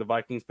refreshing the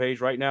Vikings page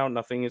right now,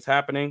 nothing is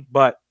happening.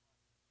 But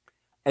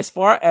as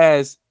far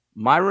as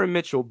Myron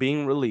Mitchell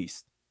being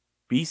released,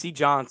 BC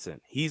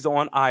Johnson, he's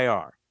on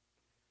IR.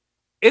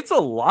 It's a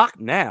lock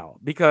now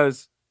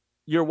because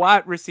your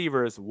wide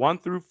receivers 1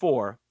 through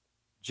 4,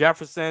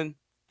 Jefferson,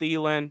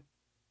 Thielen,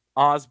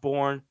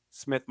 Osborne,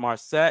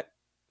 Smith-Marset.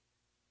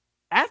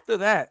 After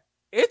that,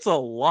 it's a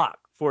lock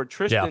for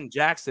Tristan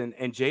Jackson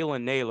and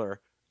Jalen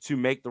Naylor to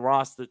make the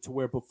roster, to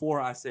where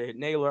before I said,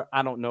 Naylor,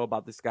 I don't know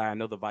about this guy. I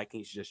know the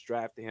Vikings just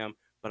drafted him,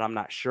 but I'm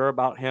not sure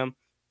about him.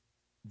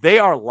 They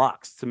are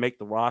locks to make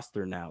the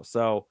roster now.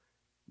 So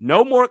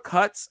no more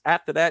cuts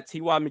after that.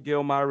 T.Y.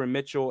 McGill, Myron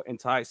Mitchell, and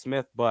Ty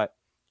Smith, but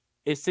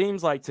it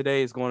seems like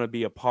today is going to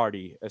be a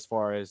party as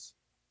far as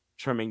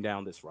trimming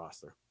down this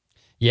roster.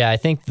 Yeah, I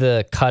think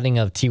the cutting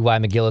of T.Y.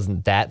 McGill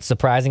isn't that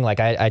surprising. Like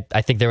I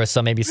think there was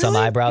some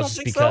eyebrows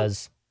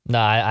because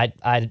I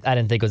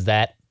didn't think it was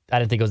that. I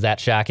didn't think it was that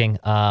shocking.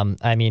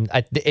 I mean,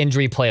 the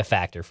injury play a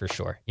factor for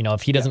sure. You know,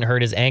 if he doesn't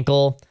hurt his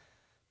ankle,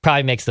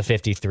 Probably makes the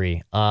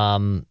 53.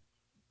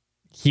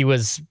 He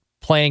was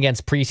playing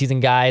against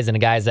preseason guys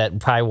and guys that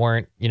probably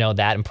weren't,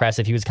 that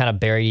impressive. He was kind of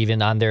buried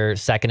even on their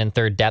second and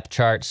third depth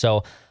chart.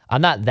 So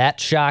I'm not that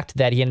shocked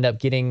that he ended up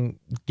getting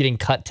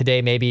cut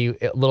today. Maybe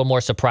a little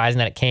more surprising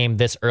that it came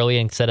this early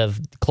instead of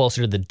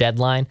closer to the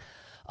deadline.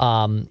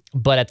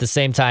 But at the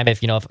same time, if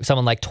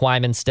someone like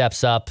Twyman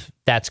steps up,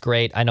 that's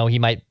great. I know he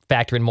might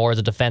factor in more as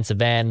a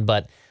defensive end,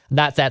 but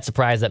not that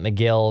surprised that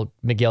Miguel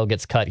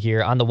gets cut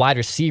here. On the wide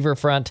receiver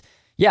front,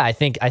 yeah, I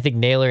think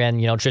Naylor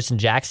and Tristan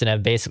Jackson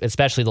have basically,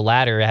 especially the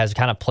latter, has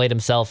kind of played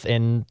himself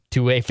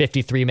into a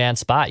 53-man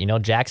spot.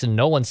 Jackson,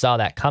 no one saw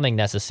that coming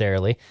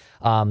necessarily.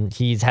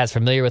 Has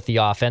familiar with the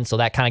offense, so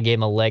that kind of gave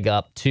him a leg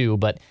up too.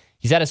 But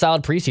he's had a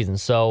solid preseason.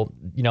 So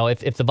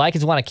if the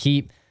Vikings want to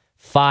keep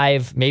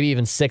 5, maybe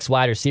even 6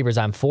 wide receivers,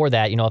 I'm for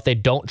that. If they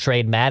don't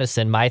trade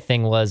Mattison, my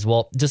thing was,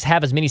 well, just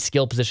have as many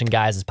skill position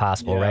guys as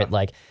possible,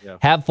 right?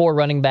 Have 4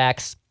 running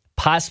backs,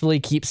 possibly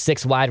keep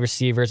 6 wide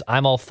receivers.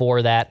 I'm all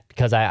for that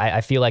because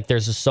I feel like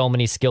there's just so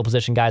many skill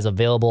position guys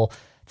available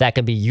that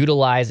can be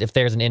utilized if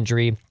there's an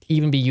injury,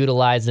 even be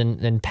utilized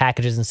in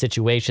packages and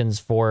situations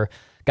for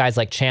guys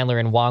like Chandler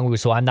and Wangwu.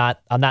 So I'm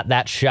not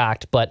that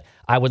shocked, but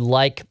I would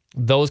like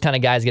those kind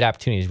of guys to get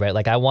opportunities, right?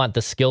 Like I want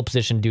the skill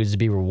position dudes to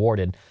be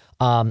rewarded.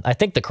 I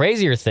think the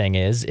crazier thing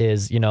is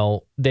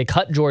they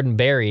cut Jordan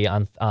Berry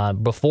on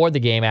before the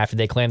game after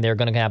they claimed they were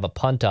going to have a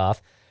punt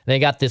off. They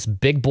got this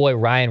big boy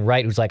Ryan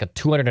Wright, who's like a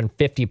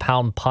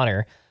 250-pound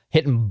punter,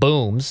 hitting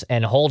booms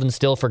and holding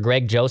still for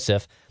Greg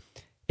Joseph.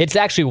 It's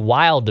actually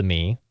wild to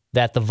me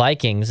that the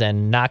Vikings,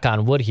 and knock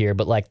on wood here,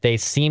 but like they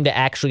seem to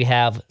actually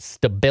have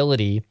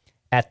stability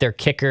at their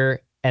kicker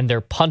and their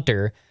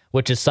punter,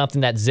 which is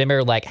something that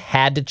Zimmer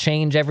had to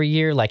change every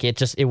year. Like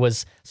it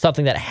was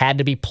something that had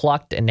to be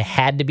plucked and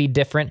had to be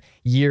different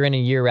year in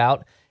and year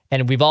out.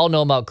 And we've all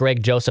known about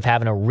Greg Joseph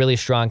having a really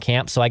strong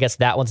camp, so I guess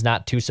that one's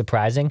not too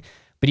surprising.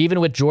 But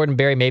even with Jordan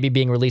Berry maybe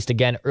being released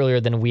again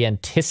earlier than we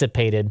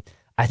anticipated,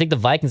 I think the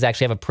Vikings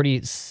actually have a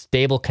pretty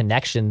stable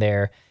connection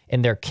there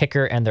in their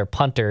kicker and their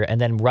punter.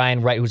 And then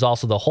Ryan Wright, who's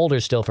also the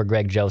holder still for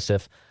Greg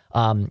Joseph.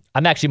 I'm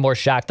actually more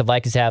shocked the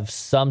Vikings have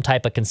some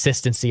type of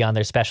consistency on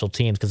their special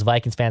teams because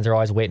Vikings fans are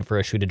always waiting for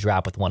a shoe to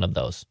drop with one of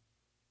those.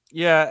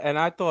 Yeah, and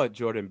I thought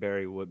Jordan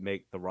Berry would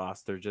make the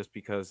roster just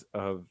because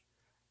of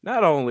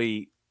not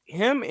only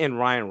him and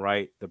Ryan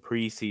Wright, the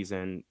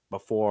preseason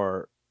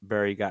before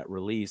Berry got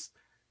released,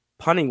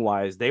 punting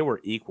wise, they were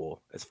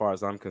equal as far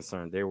as I'm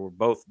concerned. They were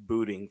both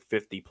booting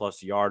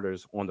 50-plus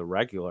yarders on the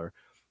regular.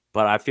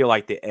 But I feel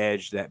like the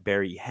edge that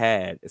Berry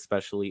had,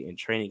 especially in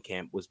training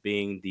camp, was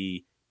being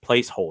the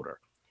placeholder.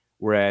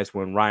 Whereas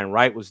when Ryan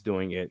Wright was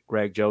doing it,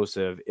 Greg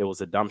Joseph, it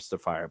was a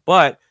dumpster fire.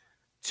 But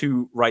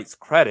to Wright's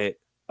credit,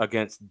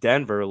 against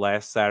Denver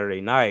last Saturday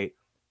night,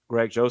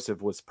 Greg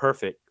Joseph was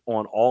perfect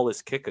on all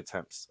his kick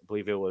attempts. I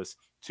believe it was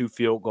 2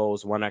 field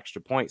goals, 1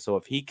 extra point. So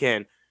if he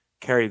can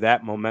carry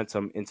that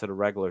momentum into the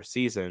regular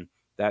season,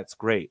 that's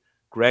great.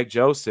 Greg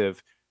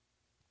Joseph,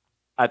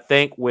 I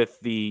think with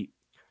the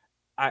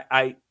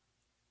I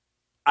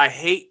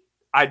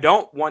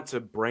don't want to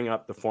bring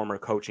up the former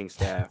coaching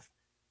staff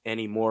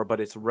anymore,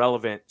 but it's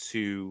relevant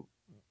to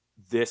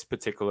this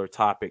particular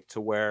topic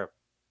to where,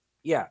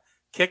 yeah,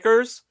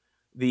 kickers,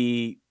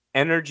 the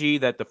energy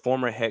that the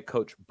former head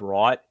coach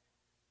brought,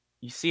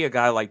 you see a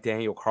guy like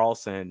Daniel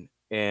Carlson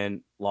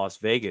in Las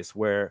Vegas,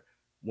 where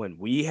when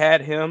we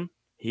had him,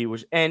 he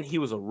was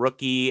a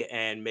rookie,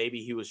 and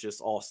maybe he was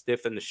just all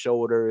stiff in the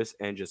shoulders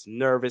and just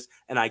nervous.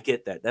 And I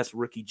get that. That's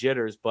rookie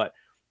jitters.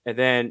 And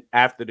then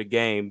after the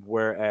game,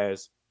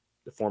 whereas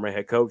the former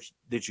head coach,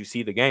 did you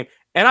see the game?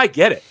 And I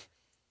get it.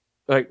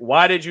 Like,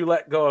 why did you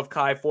let go of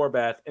Kai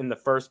Forbath in the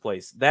first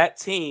place? That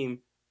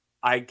team,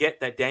 I get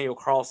that Daniel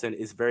Carlson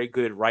is very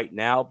good right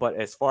now, but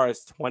as far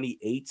as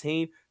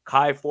 2018,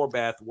 Kai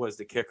Forbath was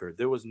the kicker.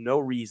 There was no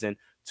reason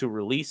to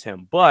release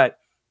him. But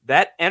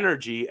that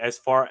energy, as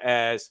far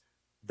as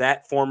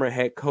that former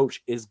head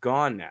coach, is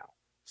gone now.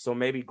 So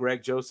maybe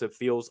Greg Joseph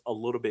feels a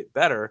little bit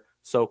better.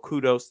 So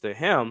kudos to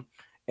him.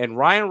 And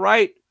Ryan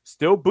Wright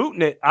still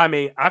booting it. I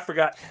mean, I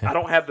forgot. I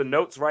don't have the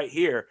notes right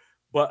here.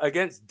 But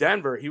against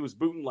Denver, he was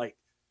booting like,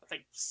 I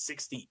think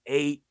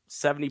 68,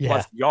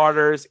 70-plus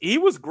yarders. He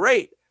was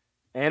great.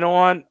 And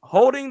on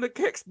holding the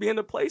kicks, being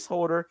the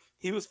placeholder,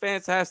 he was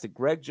fantastic.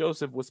 Greg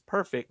Joseph was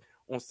perfect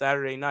on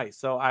Saturday night.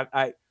 So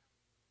I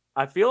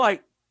feel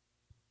like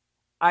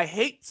I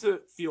hate to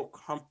feel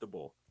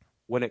comfortable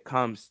when it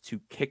comes to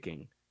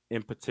kicking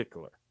in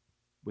particular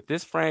with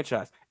this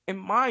franchise. And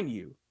mind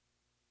you,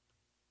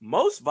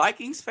 most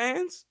Vikings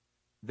fans,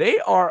 they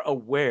are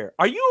aware.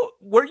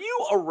 Were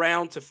you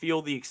around to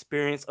feel the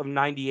experience of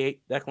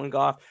 98, Declan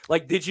Goff?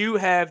 Like, did you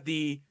have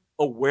the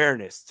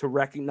awareness to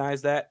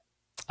recognize that?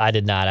 I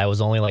did not. I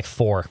was only like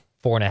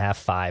 4.5,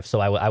 5. So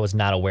I was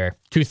not aware.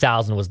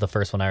 2000 was the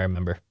first one I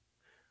remember.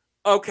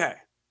 Okay.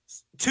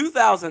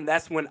 2000,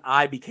 that's when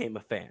I became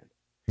a fan.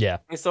 Yeah.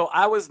 And so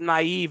I was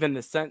naive in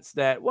the sense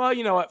that, well,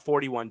 you know what?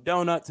 41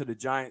 donut to the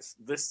Giants.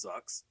 This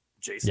sucks.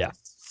 Jason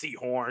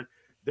Sehorn.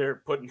 They're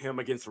putting him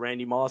against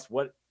Randy Moss.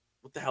 What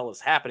what the hell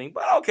is happening?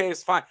 But okay,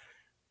 it's fine.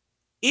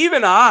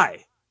 Even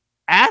I,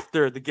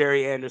 after the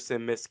Gary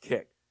Anderson missed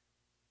kick,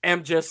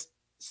 am just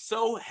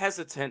so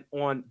hesitant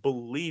on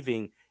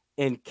believing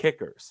in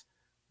kickers.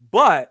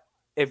 But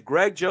if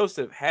Greg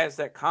Joseph has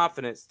that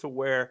confidence to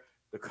where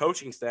the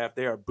coaching staff,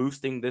 they are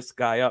boosting this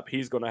guy up,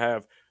 he's going to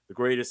have the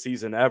greatest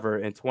season ever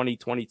in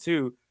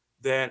 2022,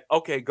 then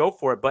okay, go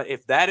for it. But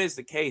if that is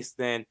the case,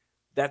 then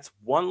that's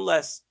one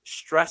less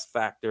stress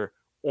factor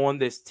on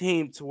this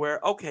team to where,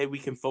 okay, we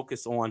can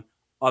focus on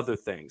other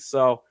things.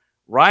 So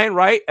Ryan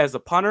Wright as a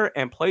punter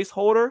and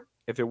placeholder,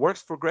 if it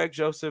works for Greg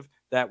Joseph,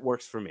 that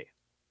works for me.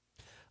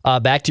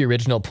 Back to your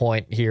original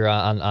point here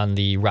on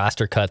the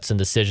roster cuts and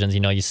decisions.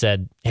 You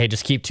said, hey,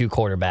 just keep 2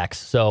 quarterbacks.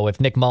 So if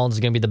Nick Mullins is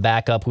going to be the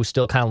backup, who's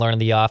still kind of learning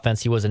the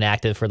offense, he wasn't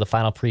active for the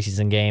final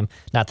preseason game.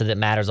 Not that it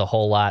matters a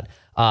whole lot.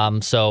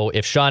 So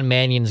if Sean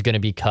Mannion is going to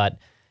be cut,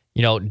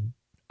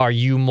 are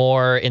you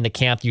more in the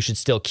camp you should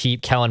still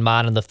keep Kellen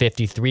Mond in the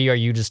 53? Or are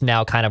you just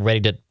now kind of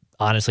ready to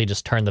honestly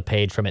just turn the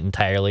page from it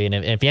entirely? And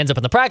if he ends up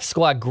in the practice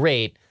squad,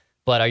 great.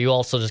 But are you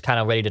also just kind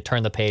of ready to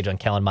turn the page on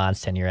Kellen Mond's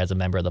tenure as a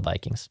member of the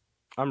Vikings?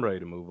 I'm ready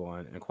to move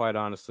on. And quite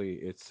honestly,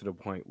 it's to the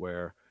point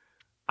where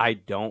I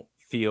don't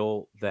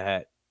feel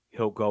that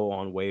he'll go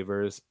on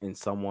waivers and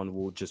someone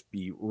will just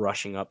be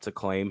rushing up to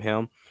claim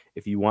him.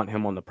 If you want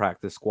him on the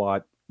practice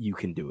squad, you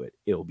can do it.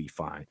 It'll be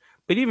fine.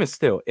 But even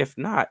still, if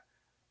not,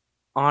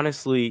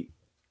 honestly,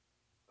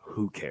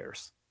 who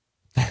cares?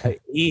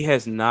 He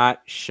has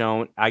not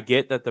shown. I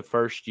get that the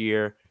first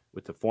year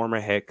with the former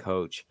head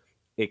coach,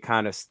 it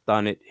kind of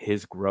stunted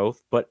his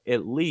growth, but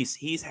at least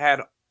he's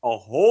had a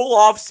whole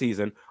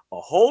offseason, a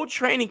whole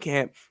training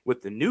camp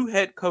with the new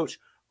head coach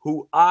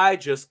who I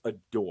just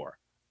adore.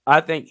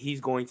 I think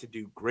he's going to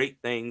do great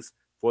things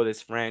for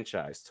this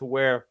franchise to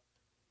where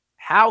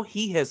how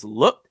he has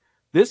looked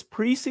this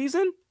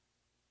preseason.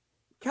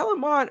 Kellen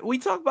Mond, we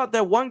talked about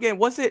that one game.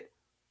 Was it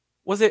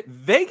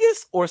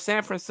Vegas or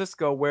San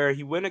Francisco where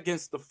he went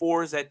against the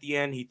Fours at the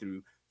end? He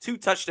threw 2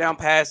 touchdown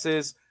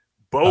passes,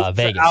 both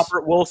to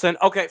Albert Wilson.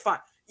 Okay, fine.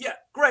 Yeah,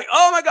 great.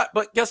 Oh, my God.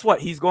 But guess what?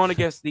 He's going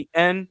against the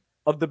end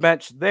of the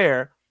bench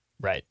there.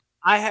 Right.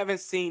 I haven't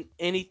seen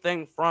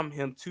anything from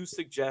him to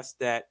suggest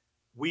that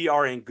we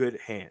are in good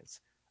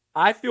hands.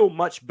 I feel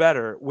much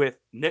better with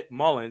Nick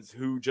Mullins,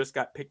 who just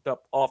got picked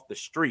up off the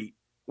street.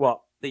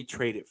 Well, they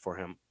traded for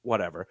him,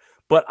 whatever.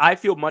 But I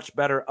feel much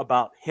better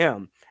about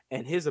him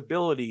and his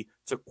ability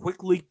to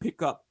quickly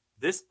pick up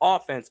this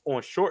offense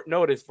on short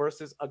notice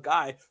versus a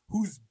guy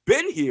who's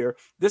been here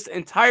this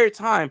entire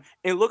time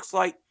and looks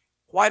like,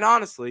 quite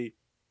honestly,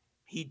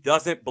 he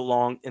doesn't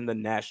belong in the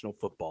National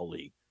Football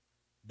League.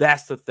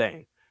 That's the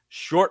thing.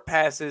 Short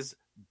passes,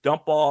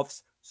 dump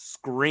offs,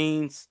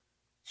 screens,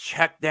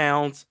 check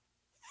downs,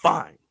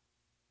 fine.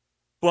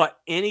 But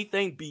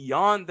anything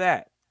beyond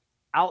that,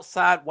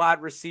 outside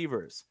wide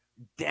receivers,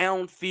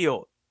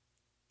 downfield,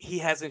 he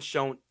hasn't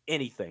shown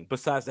anything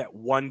besides that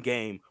one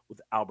game with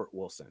Albert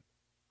Wilson,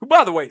 who,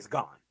 by the way, is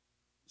gone.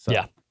 So,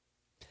 yeah.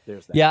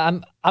 There's that. Yeah,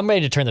 I'm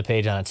ready to turn the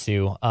page on it,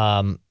 too.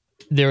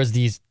 There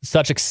was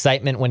such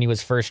excitement when he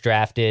was first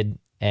drafted.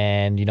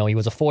 And, he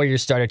was a 4-year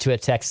starter too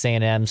at Texas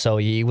A&M, so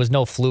he was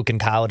no fluke in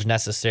college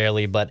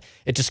necessarily, but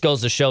it just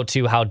goes to show,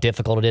 too, how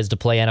difficult it is to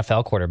play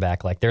NFL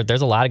quarterback. Like,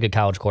 there's a lot of good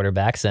college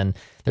quarterbacks, and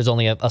there's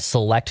only a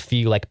select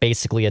few, like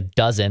basically a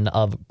dozen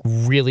of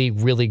really,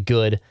 really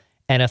good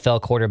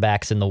NFL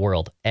quarterbacks in the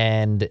world.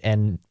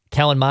 And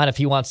Kellen Mond, if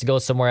he wants to go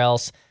somewhere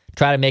else,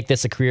 try to make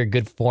this a career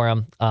good for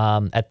him.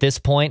 At this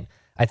point,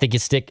 I think you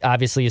stick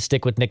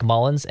with Nick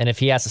Mullins, and if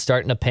he has to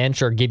start in a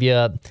pinch or give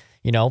you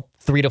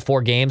 3 to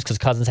 4 games because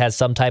Cousins has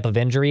some type of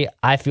injury,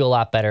 I feel a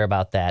lot better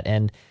about that.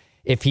 And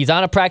if he's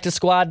on a practice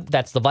squad,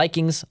 that's the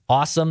Vikings.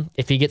 Awesome.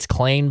 If he gets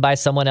claimed by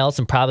someone else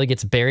and probably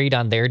gets buried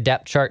on their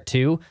depth chart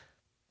too,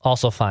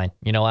 also fine.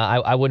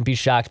 I wouldn't be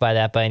shocked by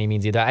that by any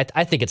means either.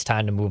 I think it's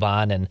time to move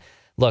on. And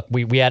look,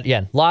 we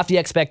had, lofty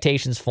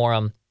expectations for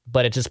him,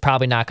 but it's just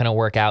probably not going to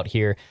work out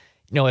here.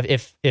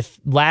 If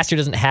last year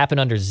doesn't happen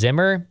under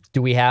Zimmer,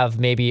 do we have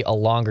maybe a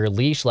longer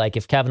leash? Like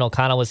if Kevin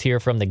O'Connell was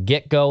here from the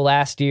get-go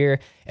last year,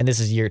 and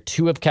this is year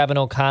 2 of Kevin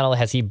O'Connell,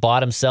 has he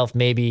bought himself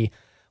maybe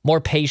more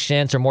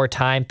patience or more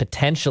time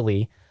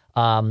potentially?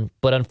 But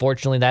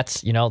unfortunately,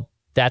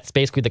 that's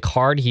basically the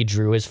card he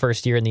drew his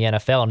first year in the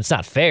NFL, and it's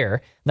not fair.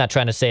 I'm not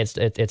trying to say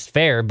it's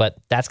fair, but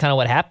that's kind of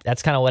what happened.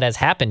 That's kind of what has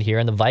happened here,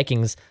 and the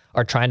Vikings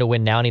are trying to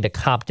win now. Need a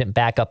competent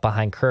backup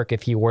behind Kirk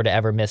if he were to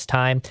ever miss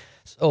time.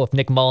 So if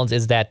Nick Mullins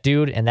is that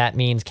dude, and that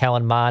means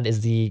Kellen Mond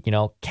is the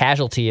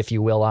casualty, if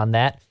you will, on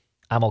that,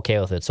 I'm okay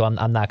with it. So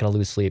I'm not going to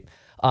lose sleep.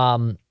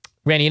 Randy,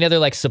 any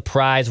other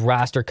surprise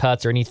roster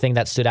cuts or anything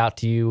that stood out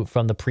to you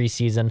from the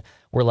preseason?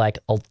 We're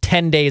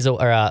 10 days,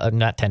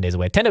 not 10 days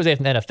away, 10 days away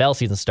from the NFL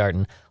season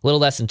starting, a little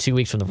less than 2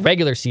 weeks from the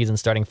regular season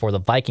starting for the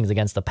Vikings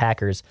against the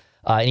Packers.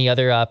 Any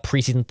other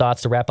preseason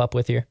thoughts to wrap up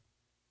with here?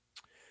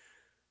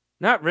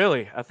 Not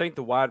really. I think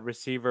the wide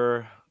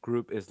receiver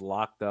group is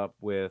locked up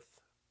with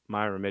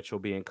Myron Mitchell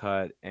being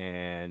cut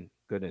and,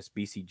 goodness,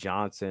 BC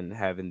Johnson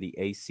having the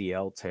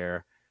ACL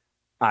tear.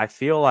 I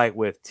feel like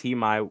with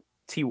T.Y.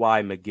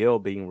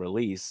 McGill being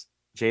released,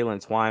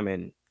 Jalen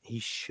Twyman, he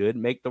should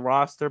make the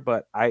roster,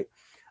 but I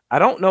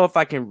don't know if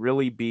I can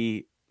really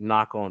be,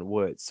 knock on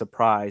wood,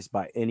 surprised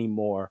by any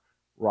more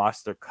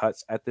roster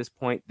cuts at this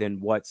point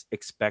than what's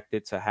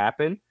expected to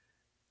happen.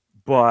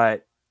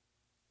 But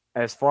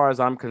as far as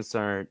I'm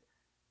concerned,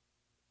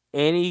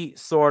 any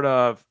sort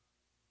of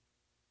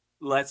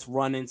let's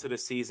run into the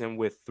season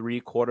with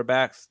 3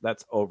 quarterbacks,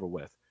 that's over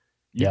with.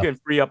 You can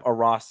free up a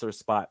roster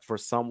spot for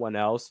someone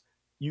else.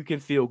 You can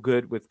feel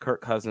good with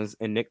Kirk Cousins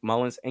and Nick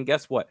Mullins. And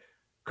guess what?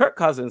 Kirk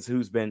Cousins,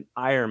 who's been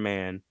Iron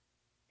Man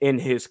in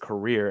his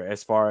career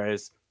as far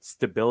as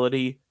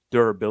stability,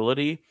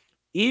 durability,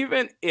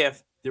 even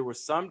if there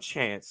was some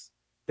chance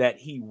that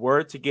he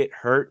were to get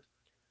hurt,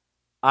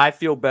 I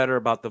feel better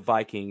about the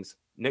Vikings.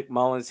 Nick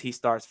Mullins, he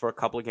starts for a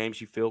couple of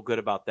games. You feel good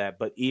about that.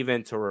 But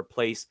even to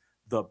replace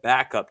the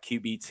backup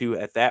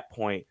QB2 at that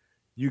point,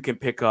 you can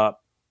pick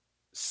up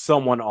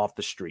someone off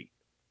the street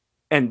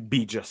and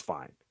be just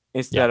fine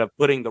instead of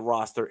putting the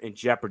roster in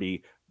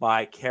jeopardy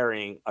by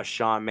carrying a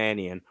Sean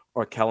Mannion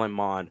or Kellen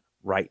Mond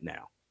right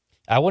now.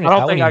 I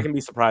don't think I can be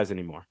surprised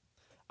anymore.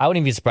 I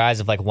wouldn't even be surprised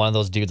if like one of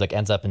those dudes like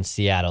ends up in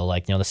Seattle.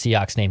 Like, the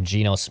Seahawks named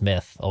Geno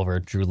Smith over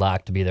Drew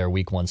Lock to be their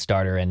week 1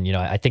 starter. And,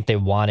 I think they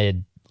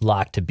wanted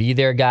Lock to be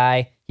their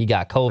guy. He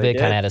got COVID,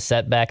 kind of had a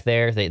setback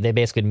there. They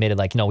basically admitted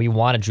like, we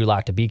wanted Drew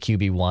Lock to be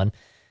QB1.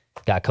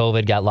 Got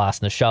COVID, got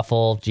lost in the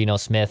shuffle. Geno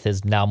Smith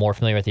is now more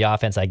familiar with the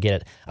offense. I get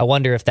it. I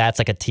wonder if that's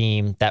like a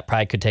team that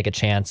probably could take a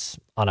chance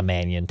on a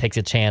Mannion, takes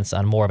a chance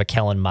on more of a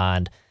Kellen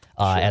Mond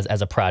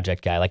as a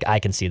project guy. Like I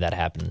can see that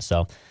happening.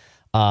 So,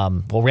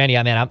 well, Randy,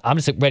 I'm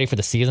just ready for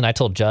the season. I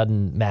told Judd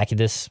and Mackie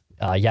this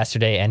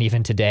yesterday and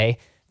even today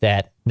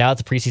that now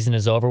that the preseason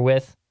is over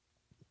with,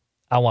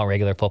 I want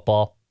regular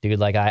football, dude.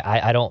 Like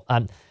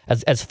I'm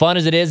as fun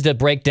as it is to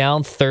break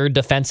down third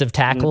defensive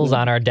tackles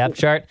on our depth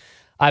chart.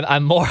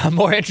 I'm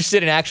more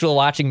interested in actual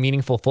watching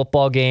meaningful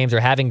football games or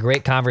having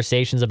great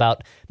conversations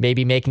about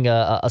maybe making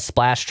a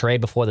splash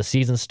trade before the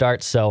season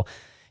starts. So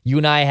you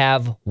and I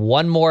have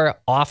one more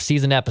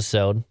off-season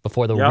episode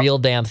before the real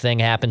damn thing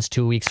happens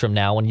 2 weeks from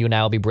now, when you and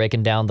I will be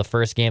breaking down the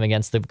first game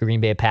against the Green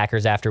Bay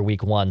Packers after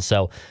week 1.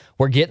 So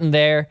we're getting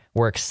there.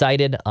 We're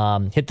excited.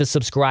 Hit the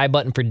subscribe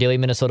button for Daily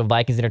Minnesota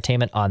Vikings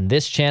Entertainment on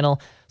this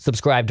channel.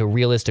 Subscribe to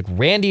Realistic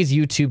Randy's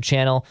YouTube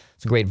channel.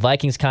 Some great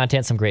Vikings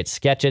content, some great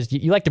sketches.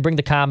 You like to bring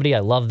the comedy. I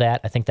love that.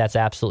 I think that's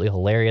absolutely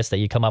hilarious that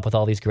you come up with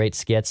all these great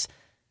skits.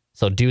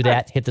 So do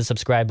that. Hit the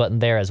subscribe button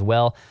there as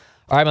well.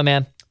 All right, my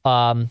man.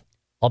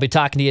 I'll be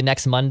talking to you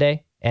next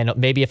Monday, and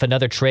maybe if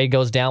another trade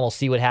goes down, we'll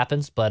see what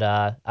happens. But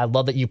I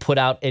love that you put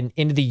out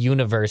into the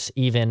universe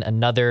even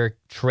another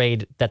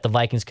trade that the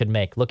Vikings could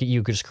make. Look at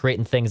you, just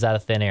creating things out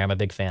of thin air. I'm a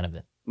big fan of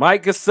it.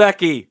 Mike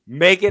Gesicki,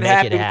 make it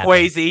happen,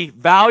 Quasi.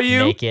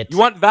 Value? Make it You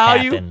want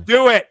value? happen.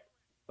 Do it.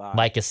 Bye.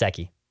 Mike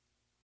Gesicki.